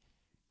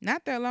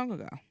 Not that long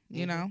ago,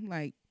 you know,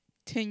 like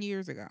 10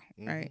 years ago,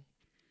 right?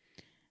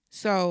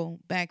 So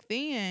back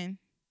then,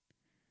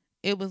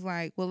 it was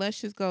like, well, let's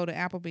just go to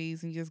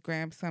Applebee's and just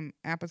grab some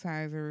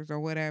appetizers or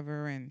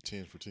whatever. And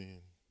 10 for 10.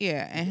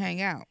 Yeah, and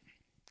hang out.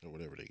 Or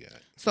whatever they got.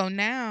 So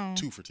now.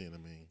 2 for 10, I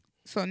mean.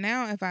 So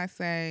now if I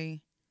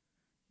say,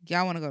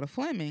 y'all want to go to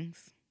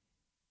Fleming's,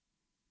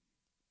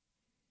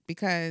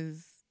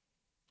 because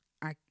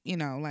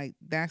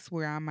that's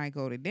where I might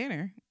go to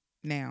dinner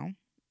now,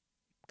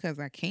 because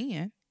I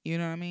can, you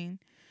know what I mean?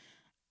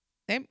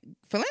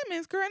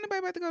 Fleming's, girl, ain't nobody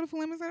about to go to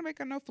Fleming's. Ain't nobody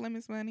got no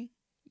Fleming's money.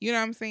 You know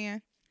what I'm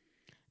saying?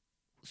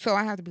 So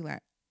I have to be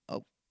like,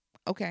 oh,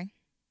 okay,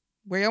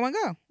 where y'all want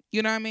to go?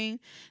 You know what I mean?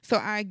 So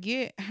I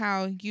get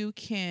how you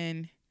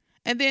can,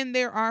 and then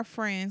there are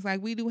friends,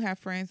 like we do have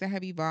friends that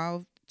have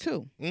evolved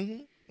too.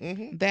 Mm-hmm.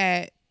 Mm-hmm.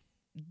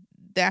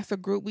 That's a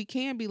group we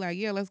can be like,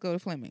 yeah, let's go to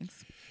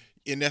Fleming's.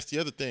 And that's the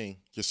other thing.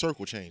 Your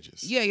circle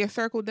changes. Yeah, your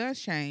circle does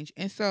change.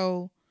 And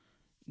so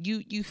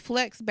you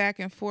flex back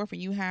and forth,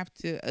 and you have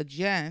to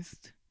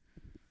adjust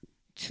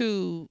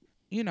to,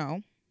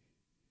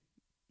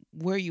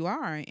 where you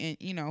are and,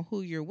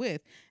 who you're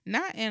with.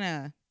 Not in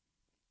a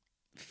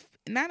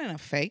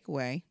fake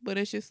way, but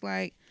it's just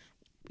like,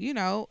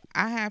 I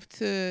have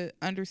to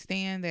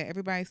understand that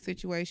everybody's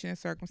situation and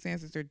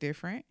circumstances are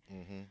different.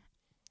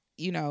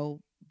 Mm-hmm.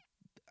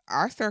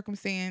 Our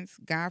circumstance,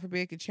 God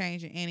forbid, could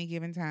change at any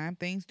given time.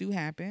 Things do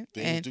happen,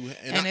 and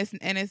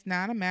it's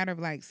not a matter of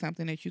like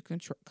something that you can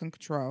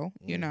control,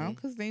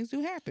 because things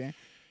do happen.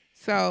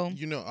 So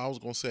I was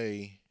gonna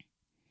say,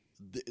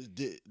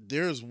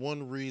 there's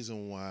one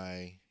reason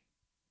why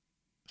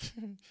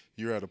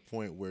you're at a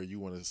point where you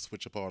want to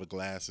switch up all the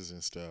glasses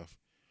and stuff.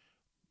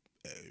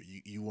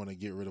 You want to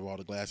get rid of all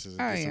the glasses. And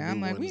get some new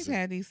I'm like, ones we've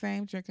had these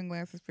same drinking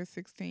glasses for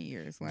 16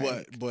 years.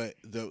 Like, but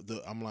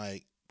I'm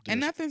like. And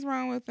nothing's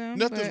wrong with them.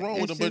 Nothing's wrong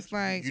with them, but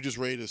like, you just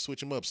ready to switch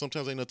them up.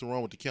 Sometimes ain't nothing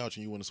wrong with the couch,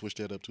 and you want to switch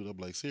that up too. I'm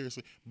like,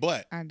 seriously?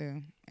 But I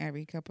do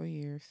every couple of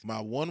years.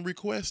 My one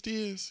request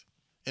is,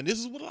 and this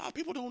is what a lot of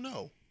people don't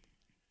know,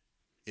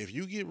 if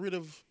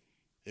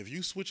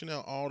you switching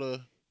out all the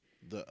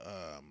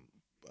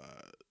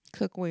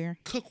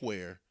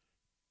cookware,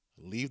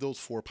 leave those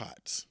 4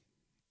 pots.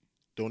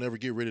 Don't ever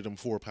get rid of them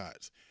 4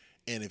 pots.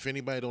 And if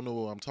anybody don't know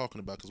what I'm talking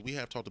about, because we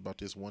have talked about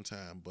this one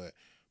time, but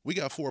we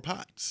got 4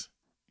 pots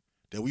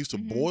that we used to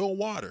boil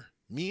water,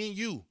 me and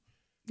you.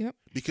 Yep.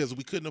 Because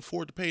we couldn't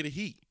afford to pay the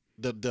heat,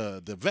 the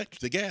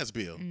gas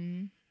bill.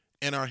 Mm-hmm.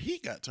 And our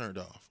heat got turned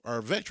off.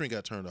 Our Vectren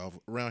got turned off.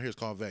 Around here it's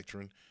called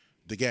Vectren,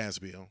 the gas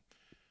bill.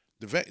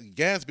 The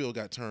gas bill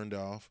got turned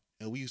off,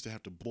 and we used to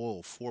have to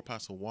boil 4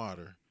 pots of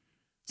water.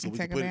 So and we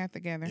take could a bath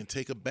together. And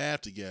take a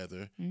bath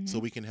together so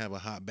we can have a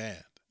hot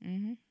bath.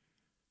 Mm-hmm.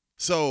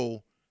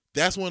 So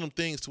that's one of them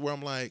things to where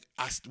I'm like,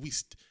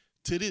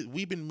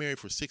 we've been married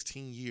for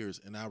 16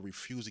 years, and I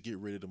refuse to get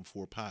rid of them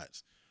 4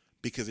 pots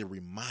because it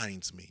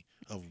reminds me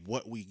of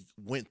what we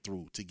went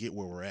through to get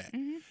where we're at.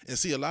 Mm-hmm. And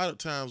see, a lot of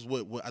times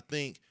what I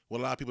think what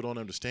a lot of people don't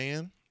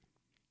understand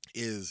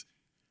is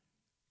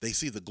they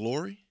see the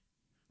glory,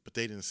 but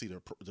they didn't see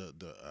the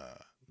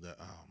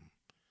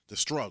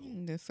struggle,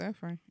 the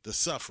suffering.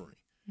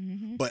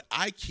 Mm-hmm. But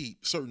I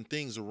keep certain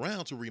things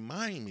around to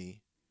remind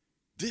me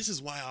this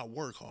is why I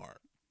work hard.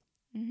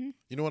 Mm-hmm.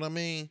 You know what I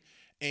mean?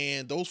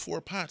 And those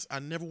 4 pots, I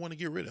never want to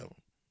get rid of them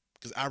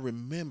because I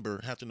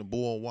remember having to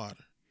boil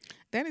water.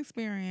 That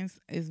experience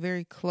is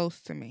very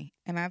close to me,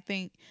 and I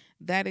think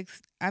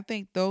I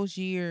think those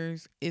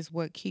years is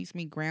what keeps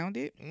me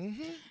grounded.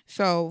 Mm-hmm.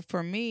 So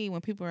for me, when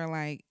people are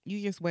like,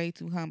 "You just way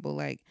too humble,"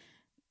 like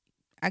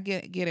I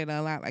get it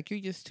a lot. Like you're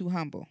just too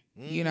humble.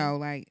 Mm-hmm. You know,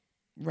 like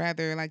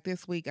rather like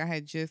this week I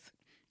had just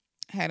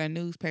had a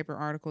newspaper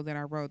article that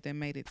I wrote that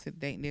made it to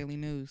Dayton Daily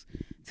News.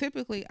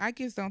 Typically, I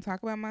just don't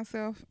talk about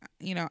myself.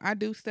 You know, I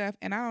do stuff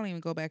and I don't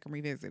even go back and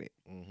revisit it.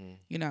 Mm-hmm.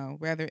 You know,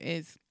 rather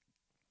it's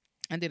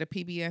I did a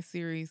PBS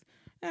series,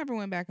 never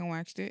went back and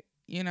watched it.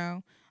 You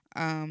know,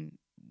 um,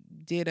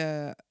 did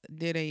a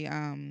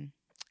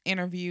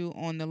interview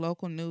on the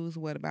local news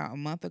about a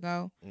month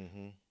ago.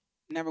 Mm-hmm.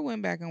 Never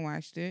went back and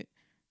watched it.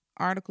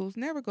 Articles,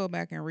 never go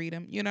back and read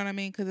them. You know what I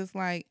mean? Because it's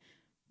like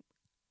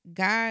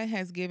God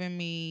has given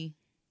me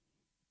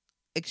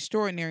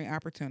extraordinary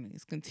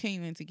opportunities,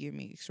 continuing to give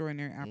me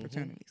extraordinary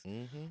opportunities.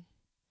 Mm-hmm.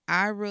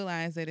 I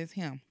realize that it's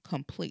Him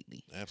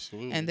completely.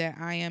 Absolutely. And that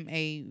I am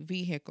a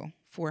vehicle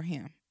for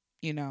Him,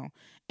 you know.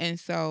 And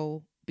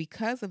so,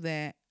 because of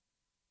that,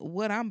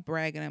 what I'm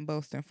bragging and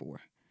boasting for.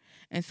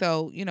 And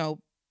so, you know,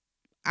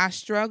 I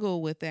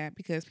struggle with that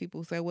because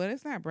people say, well,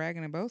 it's not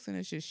bragging and boasting,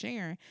 it's just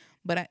sharing.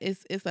 But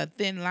it's a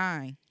thin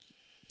line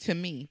to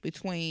me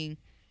between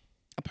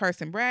a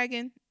person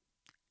bragging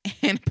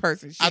and a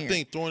person sharing. I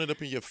think throwing it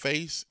up in your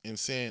face and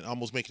saying,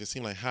 almost making it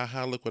seem like,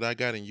 ha, look what I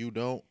got and you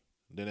don't,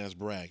 then that's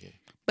bragging.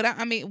 But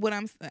I mean,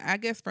 I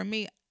guess for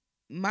me,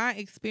 my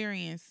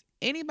experience,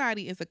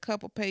 anybody is a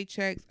couple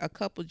paychecks, a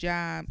couple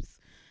jobs,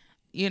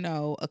 you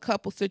know, a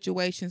couple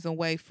situations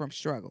away from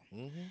struggle.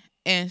 Mm-hmm.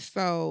 And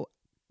so,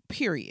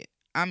 period.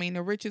 I mean,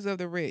 the richest of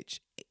the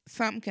rich.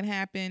 Something can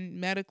happen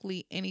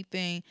medically,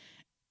 anything,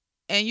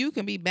 and you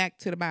can be back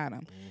to the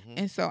bottom. Mm-hmm.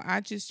 And so I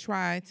just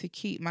try to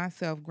keep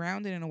myself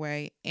grounded in a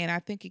way, and I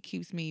think it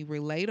keeps me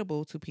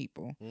relatable to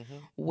people Mm-hmm.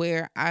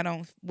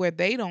 where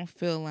they don't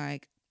feel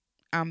like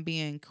I'm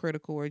being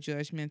critical or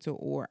judgmental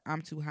or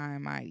I'm too high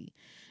and mighty.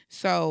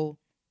 So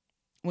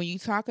when you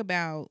talk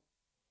about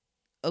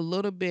a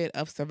little bit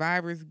of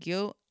survivor's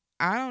guilt,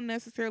 I don't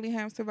necessarily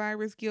have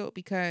survivor's guilt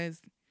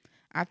because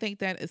I think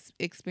that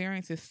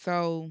experience is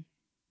so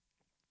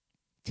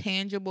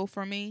tangible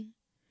for me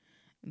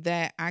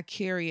that I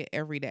carry it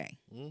every day.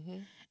 Mm-hmm.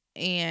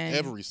 And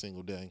every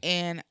single day.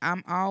 And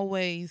I'm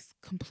always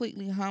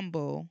completely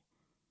humble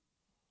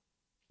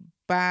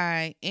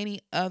by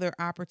any other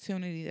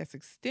opportunity that's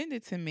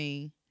extended to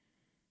me,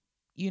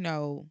 you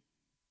know,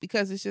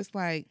 because it's just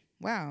like,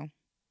 wow,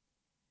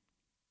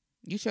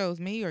 you chose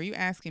me or you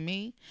asking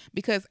me?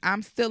 Because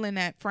I'm still in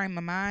that frame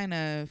of mind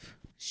of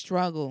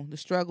the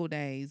struggle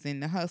days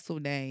and the hustle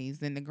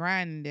days and the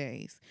grinding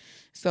days.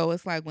 So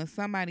it's like when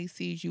somebody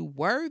sees you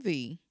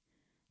worthy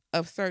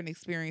of certain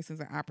experiences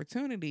and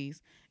opportunities,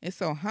 it's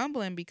so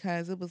humbling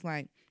because it was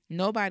like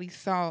nobody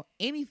saw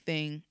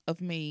anything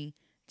of me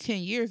 10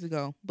 years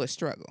ago but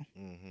struggle.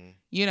 Mm-hmm.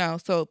 You know,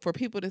 so for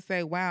people to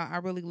say, wow, I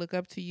really look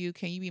up to you,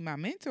 can you be my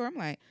mentor? I'm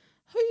like,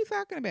 who are you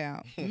talking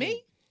about?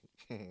 Me?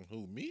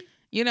 Who, me?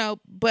 You know,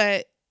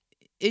 but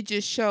it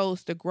just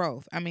shows the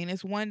growth. I mean,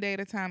 it's one day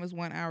at a time, it's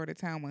 1 hour at a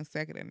time, 1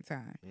 second at a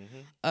time, Mm-hmm.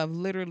 of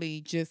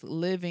literally just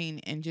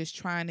living and just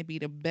trying to be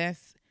the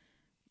best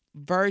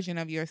version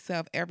of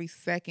yourself every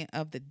second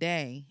of the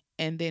day,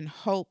 and then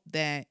hope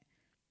that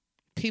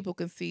people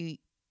can see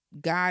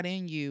God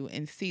in you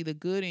and see the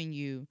good in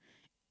you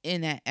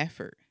in that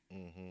effort.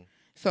 Mm-hmm.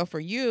 So for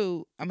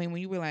you, I mean,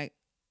 when you were like,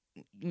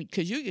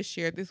 because you just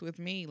shared this with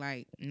me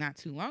like not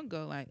too long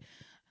ago, like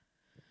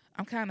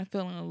I'm kind of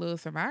feeling a little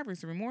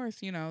survivor's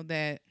remorse, you know,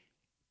 that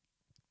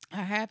I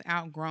have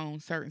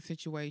outgrown certain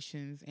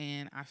situations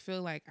and I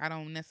feel like I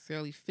don't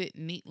necessarily fit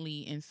neatly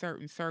in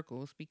certain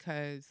circles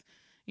because,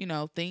 you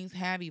know, things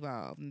have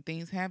evolved and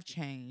things have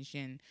changed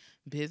and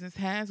business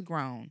has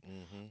grown.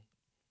 Mm-hmm.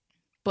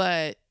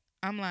 But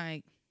I'm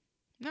like,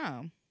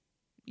 no,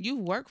 you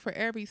work for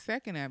every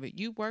second of it.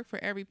 You work for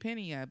every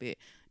penny of it.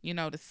 You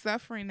know, the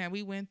suffering that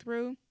we went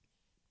through,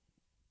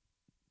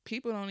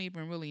 people don't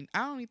even really, I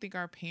don't even think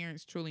our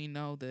parents truly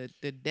know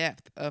the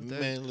depth of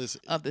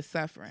the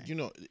suffering. You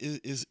know,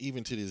 it's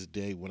even to this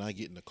day when I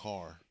get in the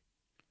car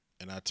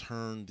and I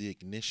turn the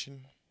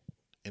ignition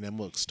and that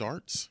mug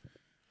starts,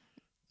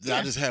 Yeah.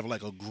 I just have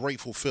like a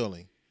grateful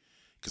feeling.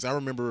 Because I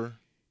remember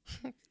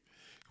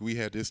we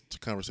had this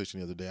conversation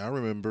the other day. I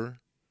remember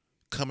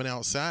coming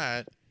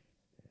outside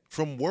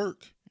from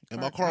work and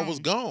my car was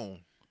gone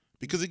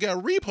because it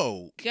got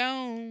repoed.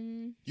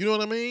 Gone. You know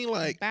what I mean?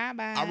 Like,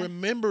 bye-bye. I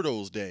remember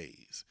those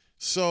days.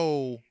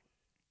 So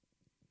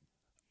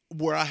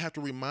where I have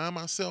to remind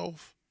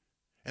myself,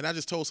 and I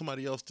just told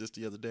somebody else this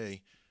the other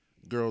day,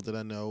 girl that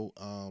I know,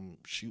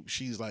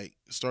 she's like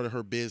started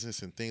her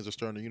business and things are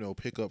starting to, you know,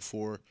 pick up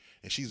for her,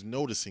 and she's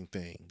noticing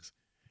things.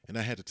 and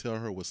I had to tell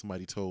her what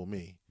somebody told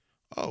me.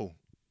 Oh,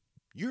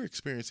 you're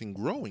experiencing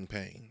growing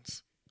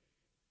pains.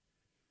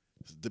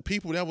 The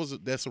people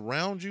that's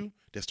around you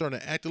that's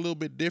starting to act a little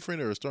bit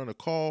different or starting to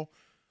quote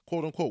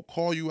unquote,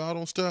 call you out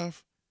on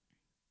stuff.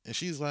 And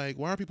she's like,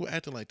 why are people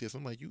acting like this?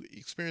 I'm like, you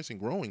experiencing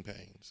growing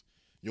pains.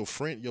 Your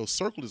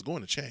circle is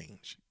going to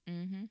change.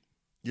 Mm-hmm.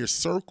 Your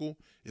circle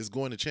is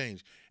going to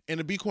change. And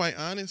to be quite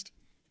honest,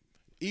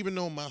 even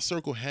though my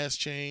circle has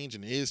changed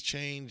and is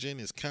changing,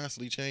 is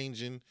constantly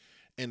changing,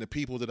 and the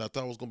people that I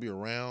thought was going to be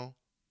around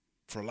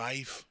for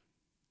life,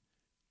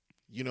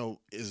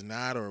 is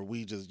not, or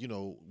we just,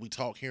 we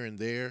talk here and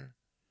there.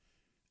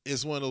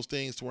 It's one of those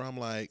things to where I'm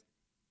like,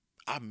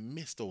 I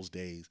miss those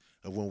days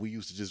of when we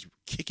used to just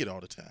kick it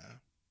all the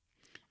time.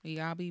 We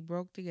all be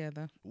broke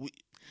together.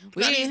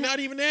 Not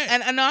even that.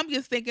 And I know I'm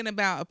just thinking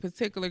about a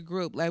particular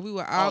group. Like we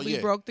would all be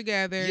broke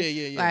together.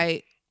 Yeah.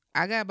 Like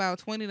I got about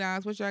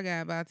 $20. What y'all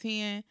got? About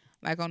 10.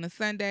 Like on a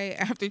Sunday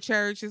after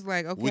church, it's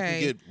like,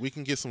 okay, we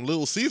can get some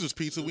Little Caesars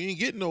pizza. We ain't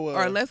getting no.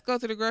 Or let's go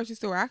to the grocery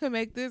store. I can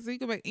make this. You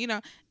can make,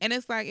 and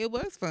it's like it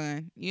was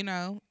fun,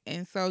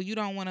 and so you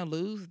don't want to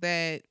lose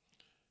that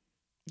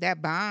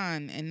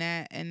bond and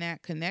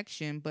that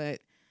connection,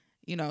 but.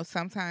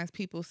 Sometimes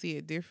people see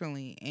it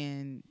differently,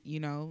 and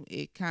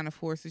it kind of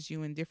forces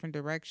you in different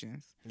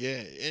directions.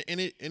 Yeah,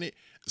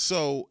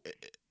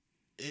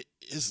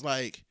 it's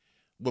like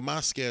with my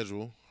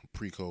schedule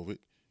pre-COVID,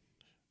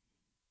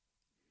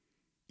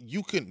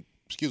 you couldn't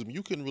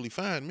really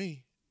find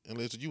me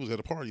unless you was at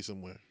a party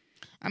somewhere.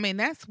 I mean,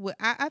 that's what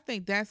I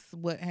think. That's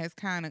what has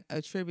kind of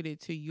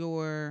attributed to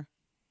your.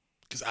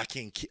 Because I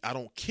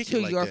don't kick to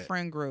it like your that.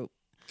 friend group.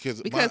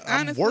 Because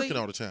I'm working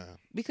all the time.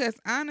 Because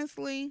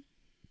honestly.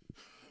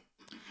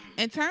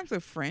 In terms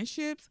of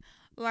friendships,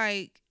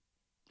 like,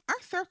 our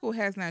circle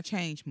has not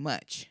changed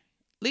much.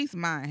 At least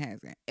mine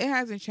hasn't. It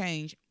hasn't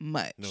changed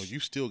much. No, you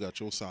still got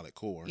your solid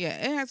core.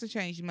 Yeah, it hasn't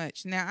changed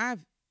much. Now,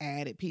 I've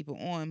added people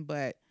on,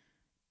 but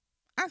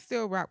I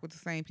still rock with the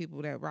same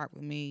people that rocked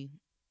with me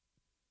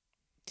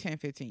 10,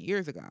 15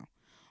 years ago.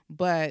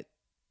 But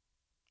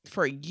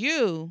for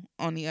you,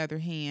 on the other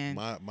hand...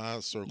 My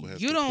circle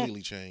has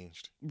completely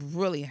changed.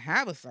 Really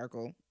have a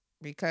circle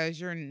because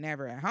you're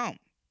never at home.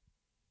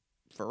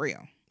 For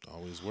real.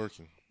 Always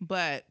working.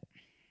 But,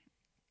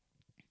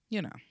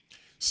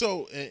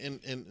 So,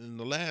 and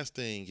the last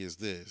thing is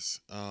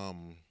this.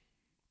 I'm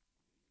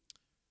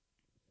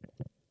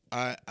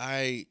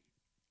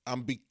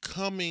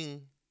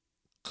becoming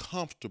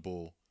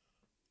comfortable,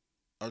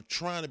 or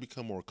trying to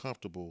become more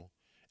comfortable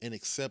and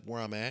accept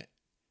where I'm at,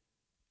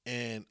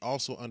 and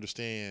also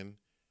understand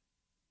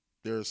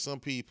there are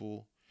some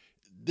people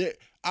that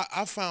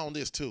I found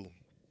this too.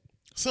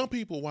 Some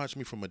people watch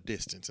me from a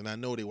distance, and I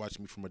know they watch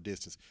me from a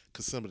distance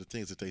because some of the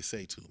things that they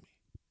say to me.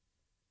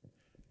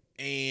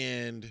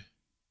 And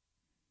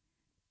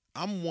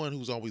I'm one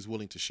who's always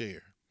willing to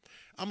share.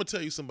 I'm going to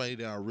tell you somebody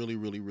that I really,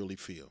 really, really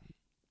feel.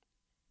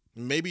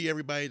 Maybe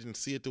everybody didn't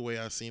see it the way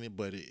I seen it,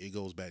 but it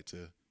goes back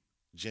to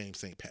James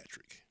St.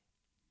 Patrick.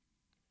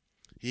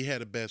 He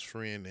had a best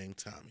friend named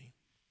Tommy.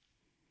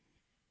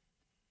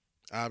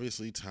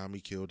 Obviously,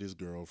 Tommy killed his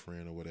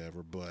girlfriend or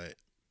whatever, but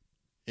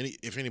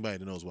if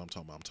anybody knows what I'm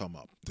talking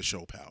about the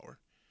show Power.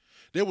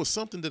 There was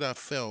something that I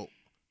felt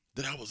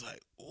that I was like,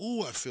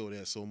 ooh, I feel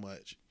that so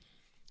much.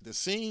 The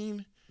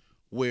scene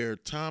where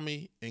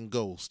Tommy and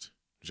Ghost,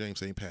 James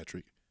St.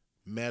 Patrick,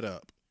 met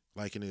up,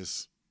 like in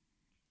his,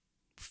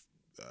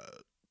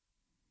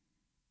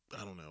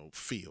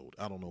 field.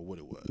 I don't know what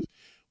it was.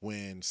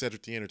 When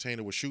Cedric the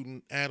Entertainer was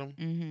shooting at him.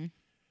 Mm-hmm.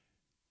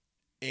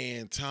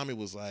 And Tommy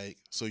was like,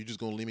 so you just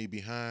going to leave me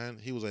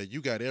behind? He was like,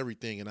 you got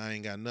everything and I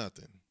ain't got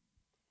nothing.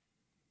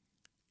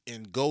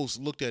 And Ghost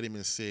looked at him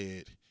and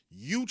said,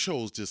 you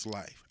chose this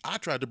life. I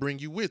tried to bring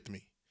you with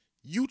me.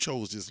 You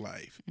chose this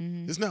life.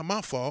 Mm-hmm. It's not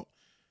my fault.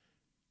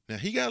 Now,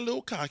 he got a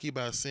little cocky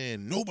by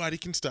saying, nobody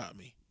can stop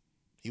me.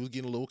 He was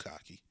getting a little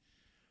cocky.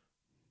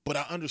 But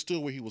I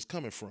understood where he was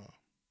coming from.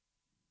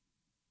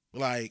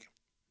 Like,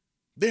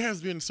 there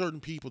has been certain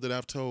people that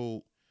I've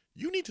told,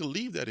 you need to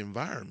leave that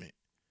environment.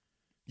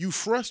 You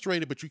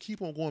frustrated, but you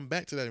keep on going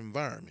back to that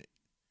environment.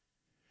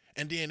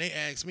 And then they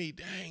ask me,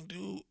 dang,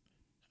 dude,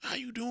 how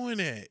you doing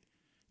that?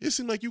 It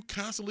seems like you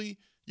constantly,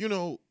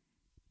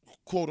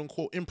 quote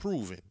unquote,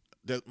 improving.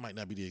 That might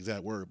not be the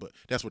exact word, but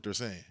that's what they're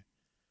saying.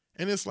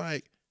 And it's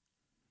like,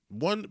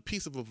 one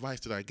piece of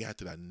advice that I got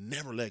that I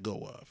never let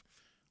go of.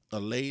 A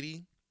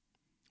lady,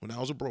 when I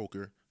was a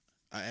broker,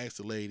 I asked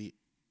a lady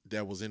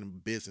that was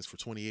in business for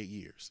 28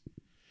 years.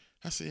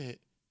 I said,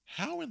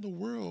 how in the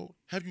world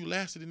have you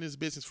lasted in this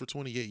business for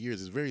 28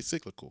 years? It's very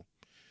cyclical.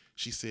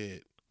 She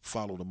said,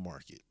 follow the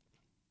market.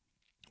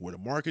 Where the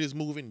market is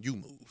moving, you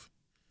move.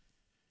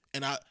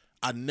 And I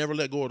never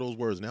let go of those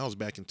words. And that was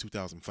back in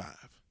 2005.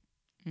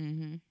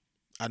 Mm-hmm.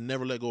 I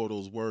never let go of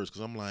those words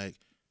because I'm like,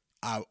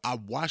 I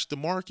watch the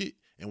market,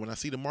 and when I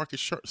see the market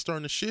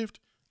starting to shift,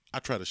 I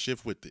try to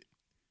shift with it.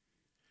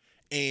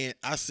 And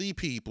I see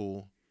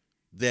people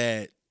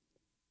that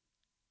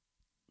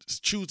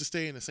choose to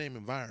stay in the same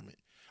environment.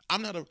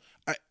 I'm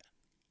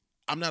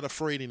not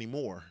afraid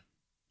anymore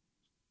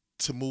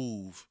to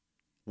move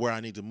where I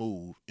need to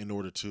move in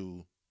order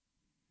to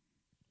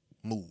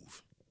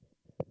move.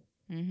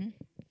 Mm-hmm.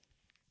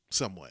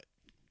 Somewhat.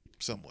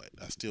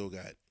 I still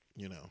got,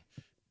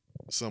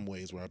 some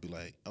ways where I'd be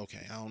like,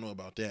 okay, I don't know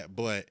about that.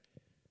 But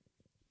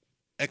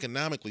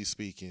economically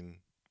speaking,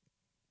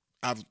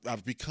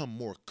 I've become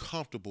more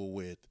comfortable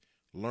with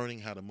learning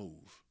how to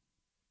move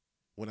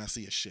when I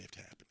see a shift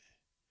happening.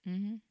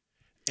 Mm-hmm.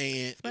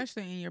 And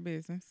especially in your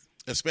business.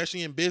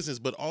 Especially in business,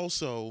 but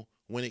also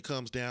when it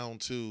comes down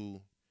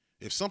to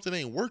if something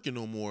ain't working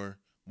no more,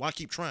 why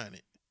keep trying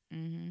it?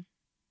 Mm-hmm.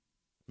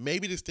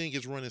 Maybe this thing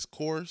has run its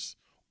course,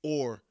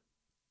 or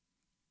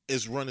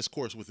it's run its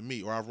course with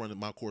me, or I've run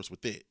my course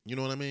with it. You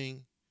know what I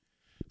mean?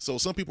 So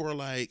some people are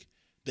like,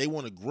 they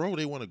want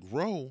to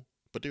grow,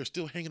 but they're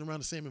still hanging around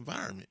the same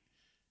environment.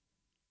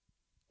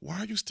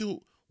 Why are you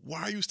still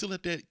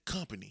at that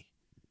company?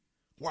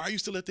 Why are you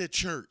still at that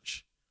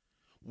church?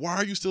 Why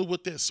are you still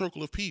with that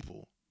circle of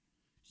people?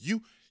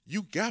 You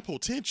got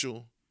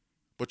potential,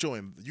 but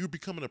you're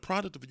becoming a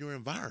product of your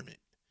environment.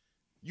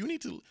 You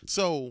need to.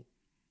 So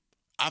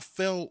I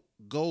felt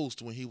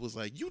Ghost when he was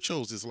like, "You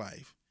chose this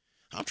life.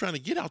 I'm trying to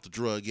get out the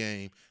drug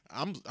game.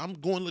 I'm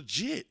going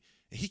legit."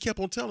 And he kept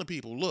on telling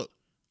people, "Look,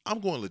 I'm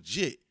going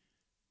legit.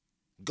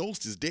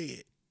 Ghost is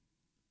dead.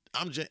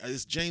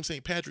 It's James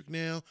St. Patrick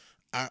now.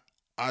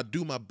 I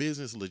do my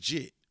business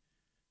legit."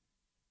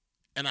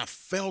 And I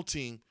felt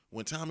him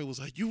when Tommy was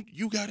like,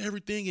 "You got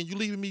everything and you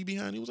leaving me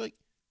behind." He was like,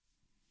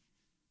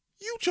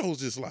 "You chose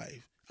this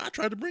life. I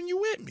tried to bring you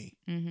with me."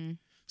 Mm-hmm.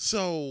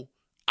 So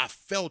I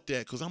felt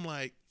that because I'm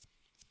like,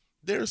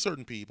 there are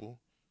certain people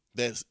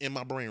that's in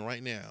my brain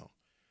right now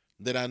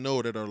that I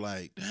know that are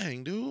like,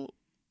 "Dang, dude,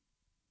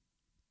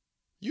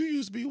 you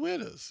used to be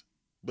with us."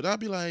 But I'll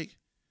be like,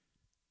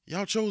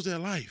 y'all chose that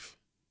life.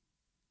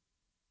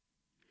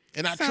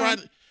 And I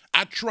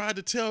tried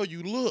to tell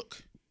you,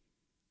 look,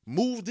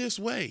 move this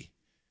way.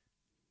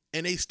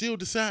 And they still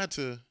decide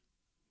to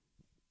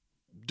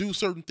do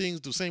certain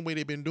things the same way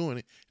they've been doing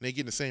it, and they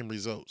get the same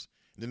results.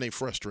 And then they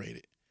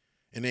frustrated.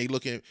 And they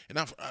look at, and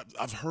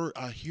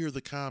I hear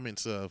the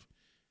comments of,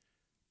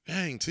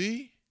 "Dang,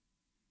 T,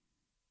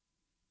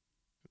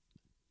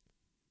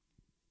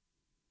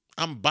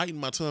 I'm biting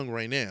my tongue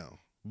right now."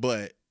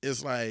 But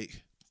it's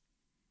like,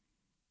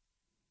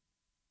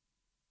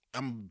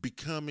 I'm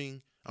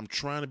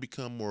trying to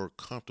become more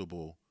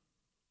comfortable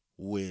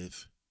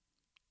with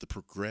the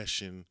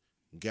progression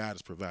God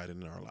has provided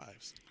in our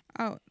lives.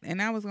 Oh,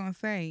 and I was going to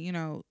say,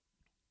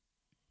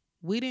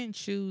 we didn't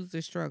choose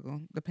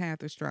the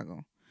path of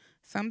struggle.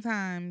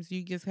 Sometimes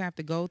you just have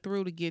to go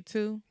through to get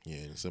to.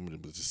 Yeah, and some of the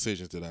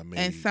decisions that I made.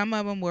 And some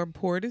of them were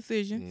poor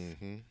decisions,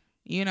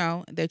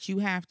 that you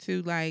have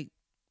to,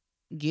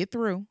 get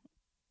through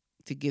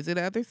to get to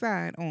the other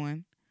side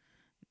on.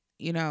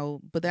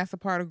 But that's a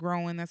part of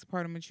growing. That's a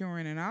part of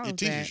maturing and all of that. It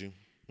teaches you.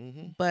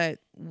 Mm-hmm. But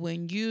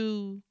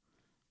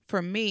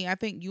for me, I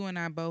think you and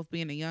I both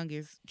being the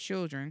youngest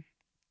children,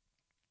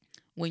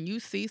 when you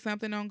see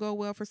something don't go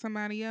well for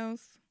somebody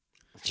else,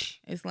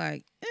 it's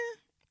like,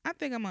 I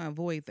think I'm going to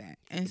avoid that.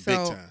 And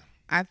so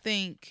I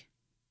think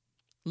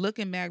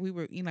looking back, we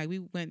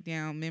went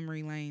down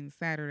memory lane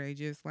Saturday,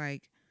 just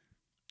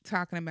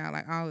talking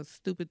about all the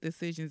stupid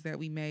decisions that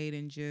we made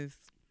and just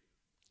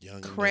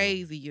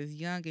crazy, just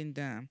young and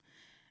dumb.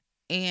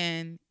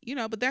 And,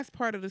 but that's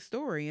part of the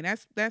story. And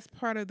that's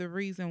part of the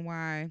reason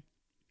why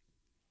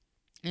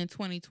in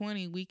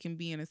 2020, we can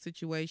be in a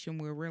situation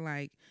where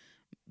we're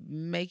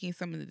making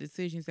some of the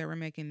decisions that we're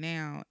making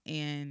now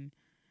and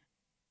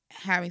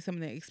having some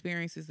of the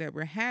experiences that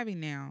we're having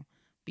now,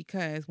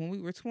 because when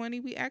we were 20,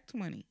 we act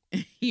 20.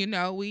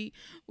 We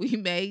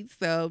made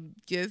some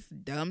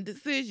just dumb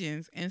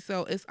decisions. And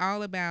so it's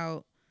all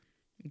about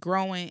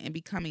growing and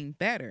becoming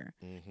better.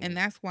 Mm-hmm. And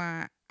that's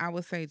why I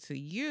would say to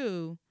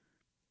you,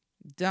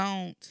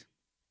 don't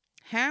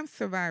have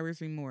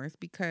survivor's remorse,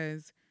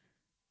 because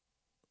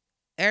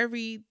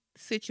every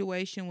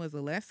situation was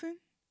a lesson.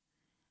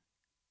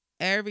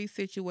 Every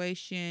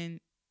situation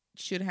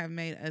should have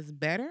made us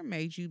better,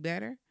 made you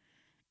better.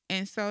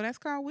 And so that's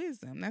called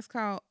wisdom. That's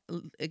called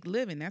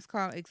living. That's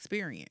called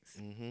experience.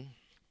 Mm-hmm.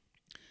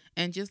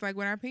 And just like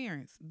with our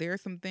parents, there are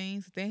some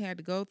things that they had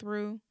to go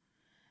through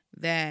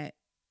that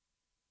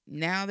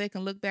now they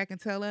can look back and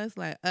tell us,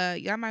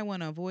 y'all might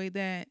want to avoid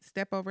that,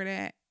 step over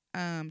that,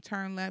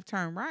 turn left,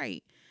 turn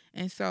right.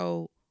 And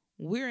so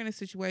we're in a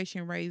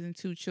situation raising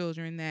two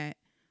children that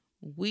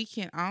we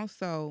can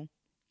also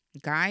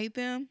guide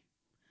them,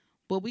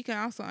 but we can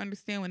also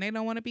understand when they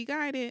don't want to be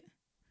guided.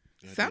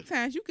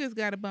 Sometimes you just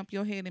got to bump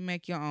your head and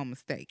make your own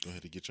mistakes. You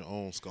have to get your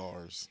own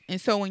scars. And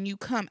so when you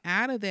come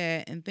out of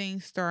that and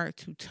things start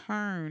to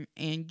turn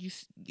and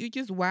you're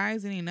just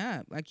wisening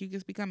up, you're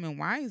just becoming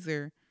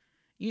wiser,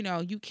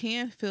 you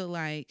can feel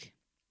like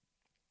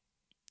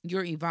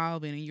you're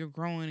evolving and you're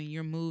growing and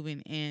you're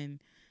moving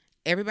and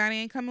everybody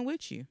ain't coming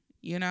with you,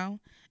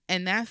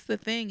 And that's the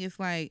thing. It's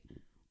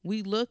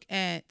we look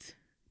at,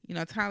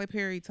 Tyler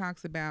Perry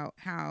talks about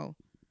how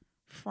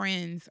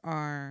friends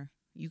are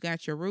You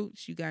got your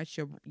roots, you got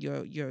your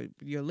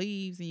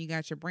leaves, and you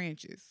got your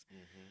branches.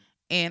 Mm-hmm.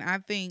 And I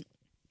think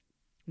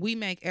we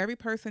make every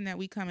person that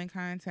we come in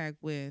contact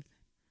with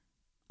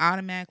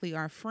automatically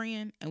our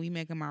friend, and we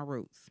make them our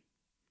roots.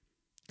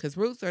 Because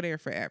roots are there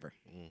forever.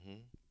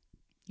 Mm-hmm.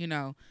 You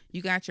know,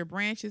 you got your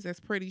branches that's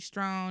pretty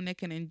strong that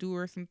can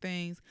endure some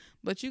things,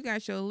 but you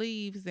got your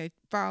leaves that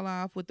fall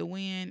off with the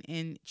wind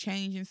and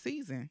change in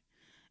season.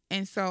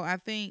 And so I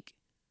think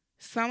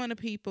some of the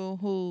people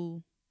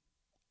who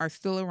are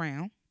still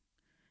around,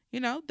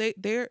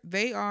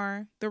 they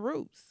are the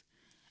roots.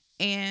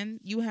 And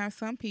you have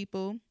some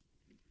people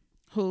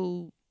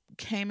who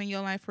came in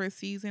your life for a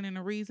season and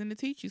a reason to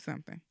teach you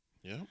something.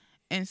 Yeah.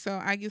 And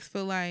so I just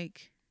feel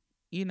like,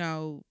 you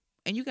know,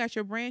 and you got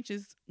your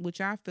branches,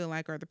 which I feel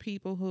like are the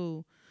people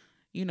who,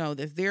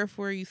 that's there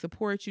for you,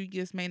 support you,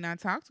 just may not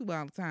talk to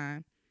all the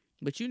time,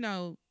 but you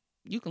can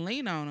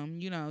lean on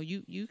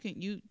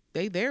them.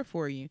 They there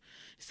for you.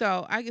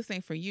 So I just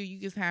think for you, you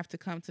just have to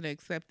come to the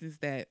acceptance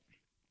that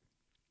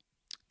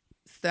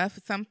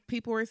some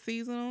people are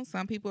seasonal,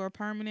 some people are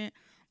permanent,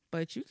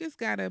 but you just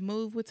gotta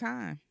move with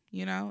time.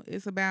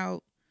 It's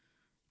about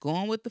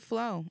going with the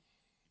flow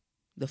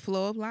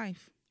of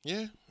life.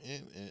 Yeah,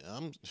 and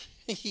I'm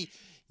you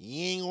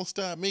ain't gonna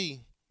stop me.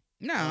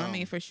 No, I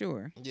mean for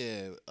sure.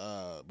 Yeah,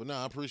 but no,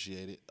 I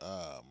appreciate it.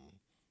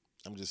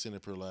 I'm just sitting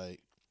up here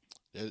like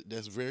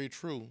that's very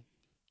true.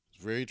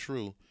 It's very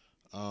true.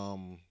 But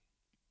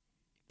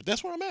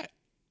that's where I'm at.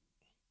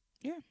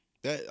 Yeah.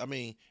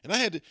 And I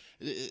had to.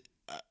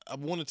 I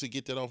wanted to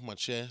get that off my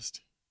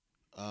chest.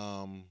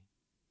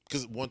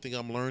 Because one thing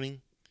I'm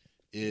learning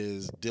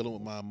is dealing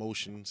with my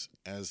emotions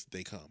as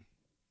they come.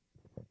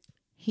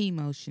 He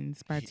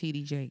Motions by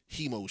TD Jakes.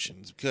 He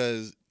Motions,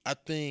 because I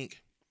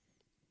think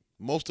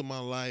most of my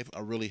life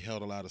I really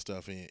held a lot of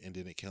stuff in, and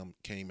then it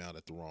came out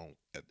at the wrong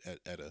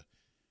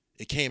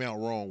it came out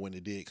wrong when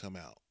it did come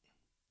out.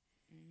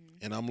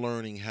 Mm-hmm. And I'm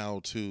learning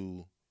how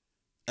to,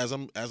 as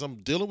I'm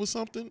dealing with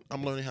something,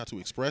 I'm learning how to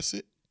express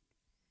it.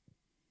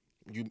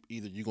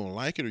 You're gonna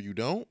like it or you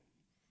don't.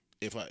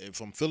 If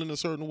I'm feeling a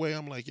certain way,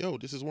 I'm like, yo,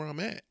 this is where I'm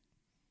at.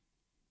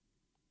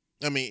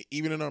 I mean,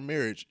 even in our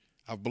marriage,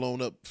 I've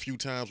blown up a few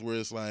times where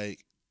it's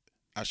like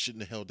I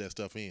shouldn't have held that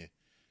stuff in,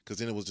 because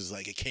then it was just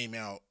like it came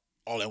out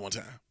all at one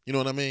time. You know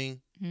what I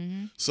mean?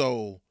 Mm-hmm.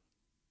 So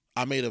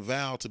I made a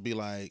vow to be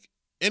like,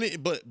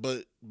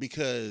 but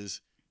because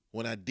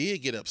when I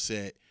did get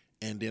upset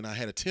and then I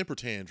had a temper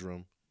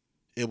tantrum,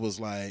 it was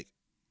like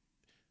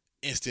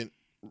instant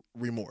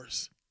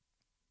remorse,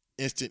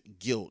 instant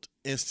guilt,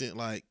 instant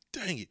like,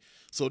 dang it.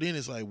 So then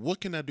it's like, what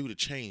can I do to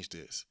change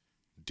this?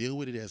 Deal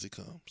with it as it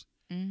comes.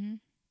 Mm-hmm.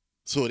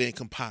 So it ain't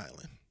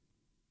compiling.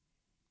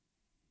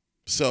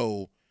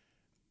 So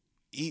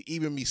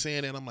even me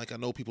saying that, I'm like, I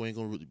know people ain't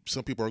gonna.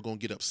 Some people are gonna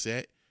get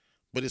upset,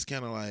 but it's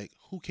kind of like,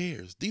 who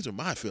cares? These are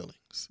my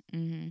feelings.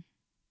 Mm-hmm.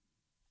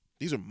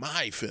 These are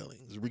my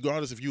feelings,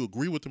 regardless if you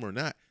agree with them or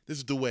not. This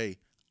is the way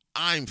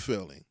I'm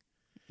feeling.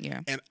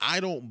 Yeah. And I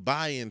don't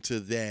buy into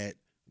that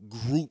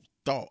group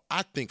thought.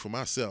 I think for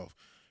myself,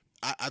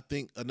 I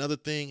think another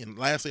thing, and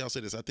lastly I'll say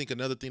this, I think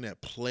another thing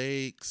that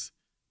plagues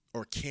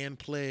or can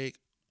plague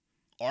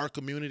our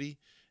community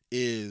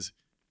is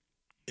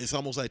it's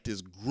almost like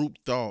this group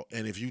thought,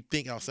 and if you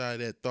think outside of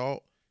that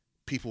thought,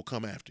 people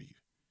come after you.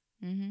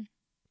 Mm-hmm.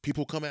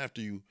 People come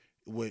after you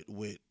with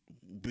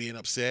being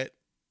upset,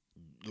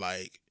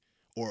 like,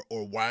 or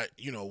why,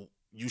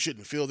 you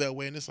shouldn't feel that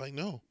way. And it's like,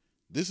 no,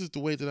 this is the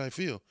way that I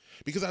feel.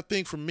 Because I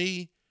think for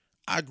me,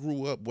 I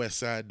grew up West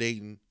Side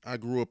Dayton. I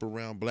grew up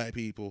around black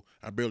people.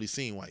 I barely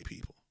seen white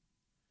people.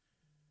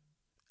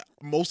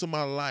 Most of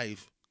my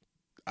life,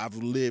 I've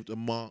lived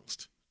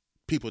amongst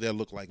people that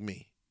look like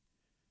me.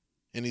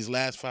 In these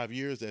last 5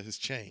 years, that has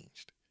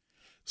changed.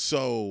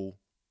 So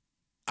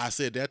I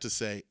said that to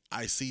say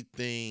I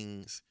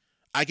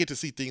get to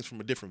see things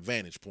from a different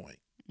vantage point,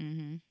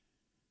 mm-hmm.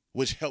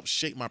 which helps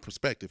shape my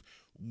perspective.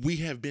 We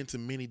have been to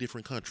many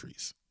different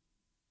countries.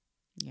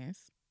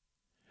 Yes.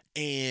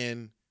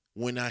 And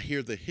when I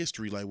hear the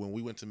history, like when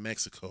we went to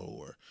Mexico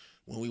or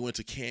when we went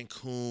to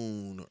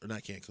Cancun, or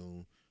not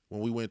Cancun,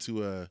 when we went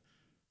to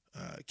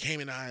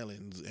Cayman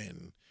Islands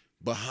and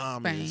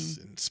Bahamas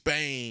and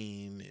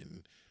Spain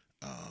and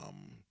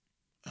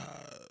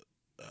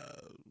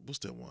what's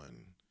that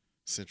one?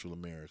 Central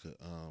America,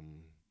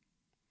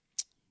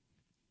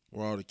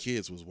 where all the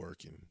kids was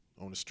working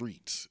on the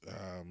streets.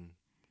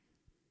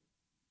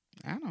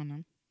 I don't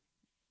know.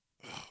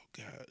 Oh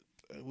God,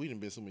 we done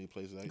been so many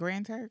places.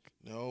 Grand Turk?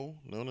 No.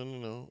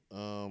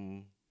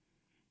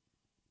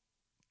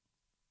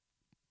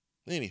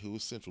 Anywho,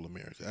 it's Central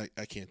America.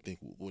 I can't think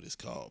what it's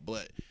called,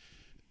 but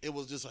it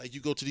was just like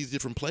you go to these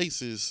different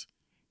places,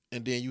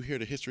 and then you hear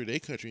the history of their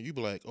country, and you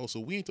be like, oh,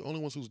 so we ain't the only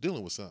ones who's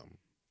dealing with something.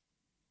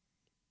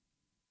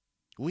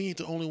 We ain't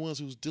the only ones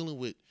who's dealing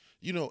with,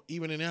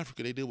 even in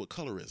Africa, they deal with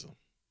colorism.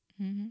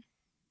 Mm-hmm.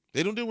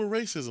 They don't deal with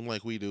racism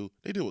like we do.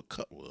 They deal with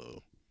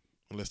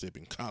unless they've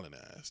been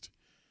colonized.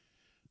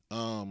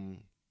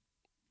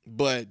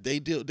 But they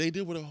deal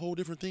with a whole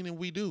different thing than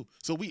we do.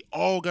 So we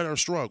all got our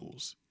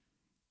struggles.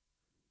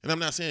 And I'm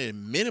not saying it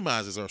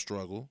minimizes our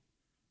struggle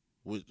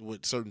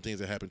with certain things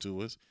that happen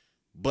to us,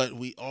 but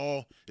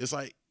it's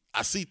like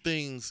I see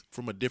things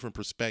from a different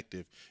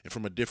perspective and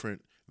from a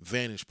different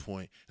vantage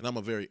point, and I'm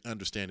a very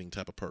understanding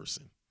type of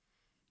person.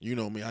 You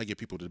know me, I give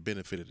people the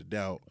benefit of the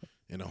doubt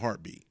in a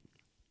heartbeat.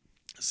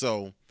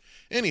 So,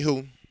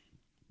 anywho,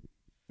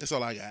 that's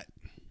all I got.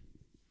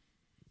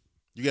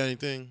 You got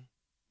anything?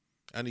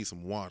 I need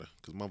some water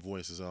because my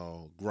voice is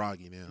all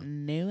groggy now.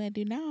 No, I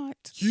do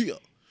not. Yeah.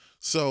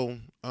 So,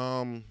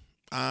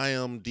 I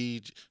am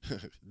DJ.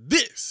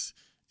 This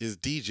is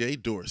DJ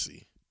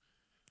Dorsey.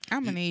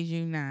 I'm going to need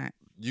you not.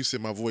 You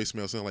said my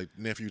voicemail sound like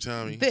Nephew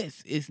Tommy.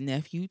 This is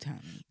Nephew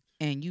Tommy,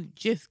 and you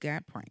just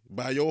got pranked.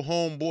 By your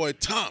homeboy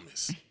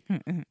Thomas.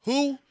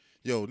 Who?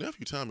 Yo,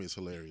 Nephew Tommy is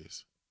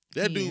hilarious.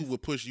 That dude will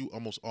push you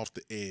almost off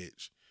the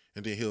edge.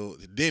 And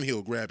then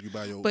he'll grab you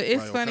by your. But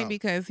it's funny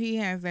because he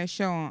has that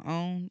show on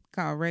OWN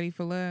called Ready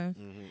for Love,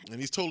 and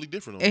he's totally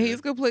different. And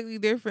he's completely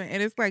different,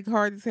 and it's like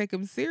hard to take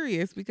him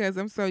serious because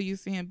I'm so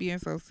used to him being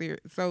so serious,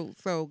 so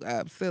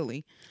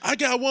silly. I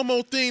got one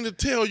more thing to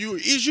tell you.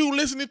 Is you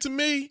listening to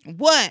me?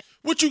 What?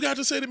 What you got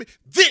to say to me?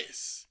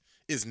 This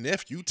is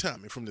Nephew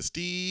Tommy from the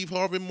Steve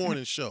Harvey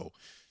Morning Show,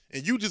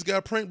 and you just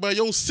got pranked by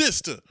your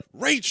sister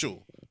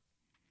Rachel.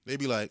 They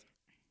be like,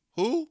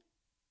 who?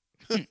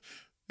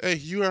 Hey,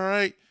 you all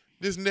right?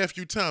 This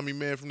Nephew Tommy,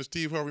 man, from the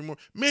Steve Harvey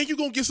Morning. Man, you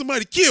gonna get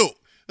somebody killed.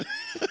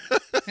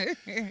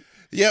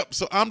 Yep,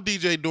 so I'm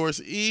DJ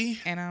Dorsey E.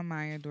 And I'm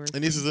Maya Dorsey.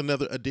 And this is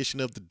another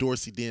edition of the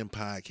Dorsey Den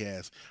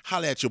Podcast.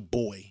 Holla at your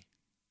boy.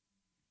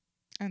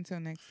 Until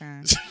next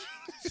time.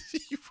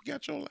 You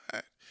forgot your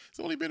line. It's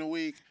only been a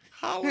week.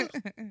 Holla.